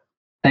agenda.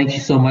 Thank you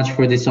so much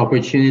for this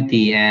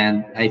opportunity.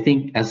 And I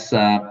think as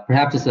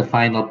perhaps as a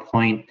final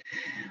point,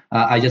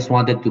 I just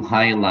wanted to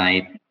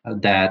highlight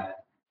that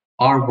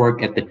our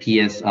work at the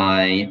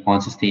PSI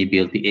on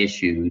sustainability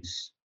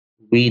issues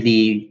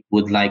really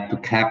would like to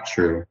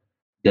capture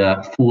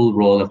the full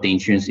role of the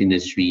insurance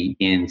industry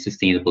in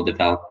sustainable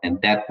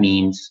development. That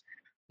means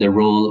the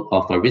role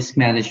of a risk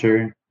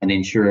manager, an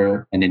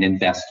insurer, and an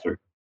investor.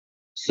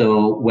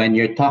 So when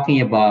you're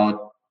talking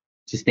about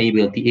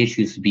sustainability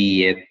issues,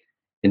 be it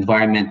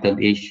environmental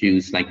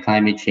issues like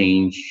climate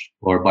change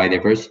or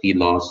biodiversity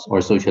loss,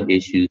 or social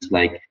issues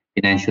like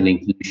financial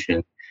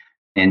inclusion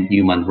and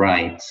human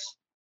rights,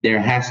 there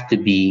has to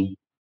be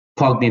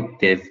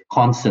cognitive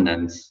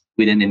consonance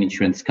within an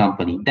insurance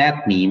company.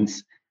 That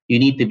means you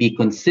need to be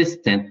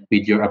consistent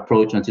with your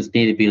approach on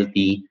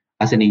sustainability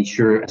as an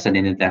insurer, as an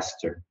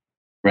investor,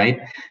 right?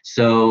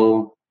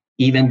 So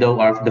even though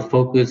the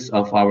focus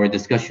of our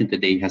discussion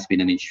today has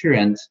been on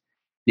insurance,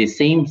 the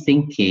same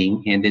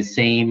thinking and the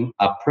same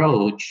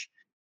approach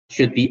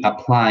should be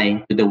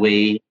applied to the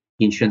way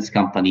insurance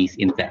companies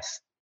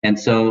invest. And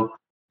so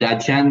the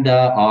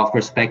agenda of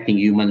respecting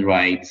human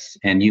rights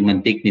and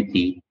human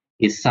dignity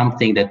is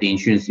something that the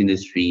insurance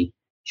industry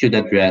should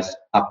address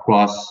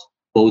across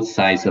both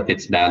sides of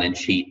its balance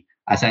sheet,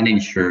 as an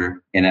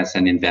insurer and as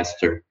an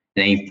investor.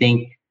 And I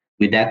think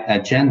with that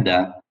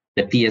agenda,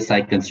 the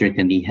PSI can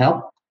certainly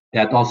help.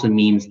 That also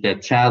means the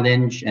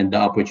challenge and the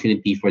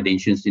opportunity for the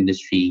insurance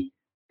industry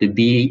to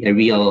be a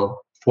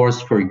real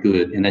force for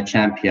good and a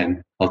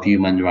champion of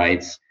human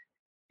rights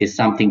is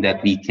something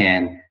that we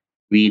can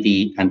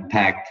really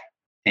unpack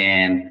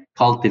and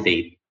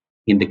cultivate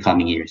in the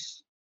coming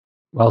years.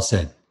 Well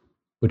said.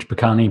 Butch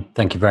Buchaney,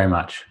 thank you very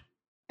much.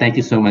 Thank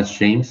you so much,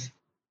 James.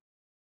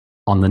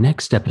 On the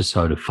next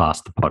episode of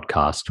Fast the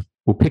Podcast,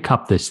 we'll pick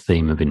up this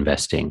theme of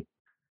investing.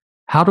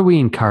 How do we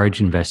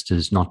encourage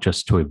investors not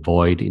just to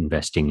avoid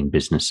investing in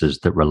businesses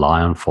that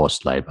rely on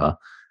forced labor,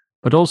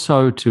 but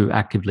also to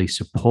actively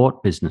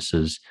support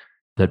businesses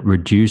that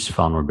reduce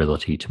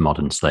vulnerability to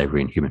modern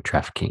slavery and human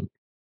trafficking?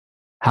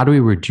 How do we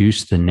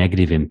reduce the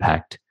negative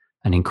impact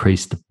and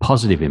increase the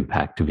positive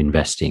impact of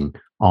investing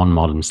on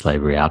modern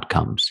slavery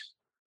outcomes?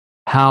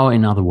 How,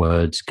 in other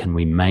words, can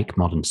we make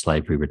modern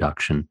slavery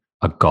reduction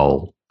a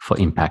goal for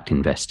impact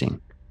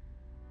investing?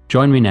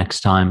 Join me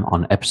next time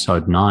on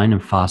episode 9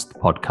 of Fast the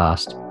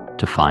Podcast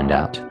to find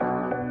out.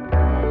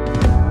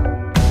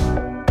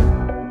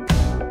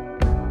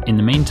 In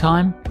the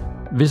meantime,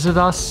 visit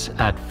us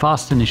at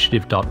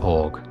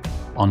fastinitiative.org,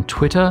 on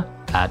Twitter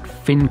at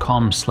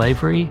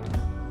FinComSlavery,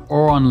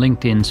 or on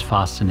LinkedIn's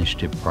Fast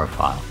Initiative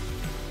profile.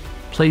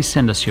 Please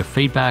send us your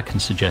feedback and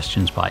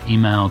suggestions by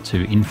email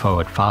to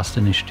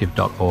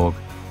info@fastinitiative.org.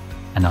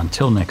 And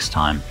until next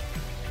time,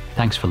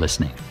 thanks for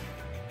listening.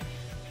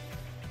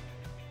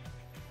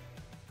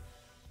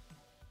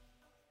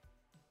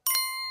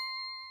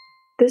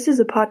 This is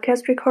a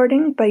podcast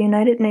recording by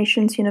United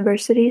Nations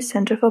University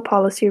Center for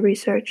Policy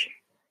Research.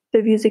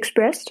 The views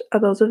expressed are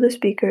those of the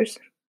speakers.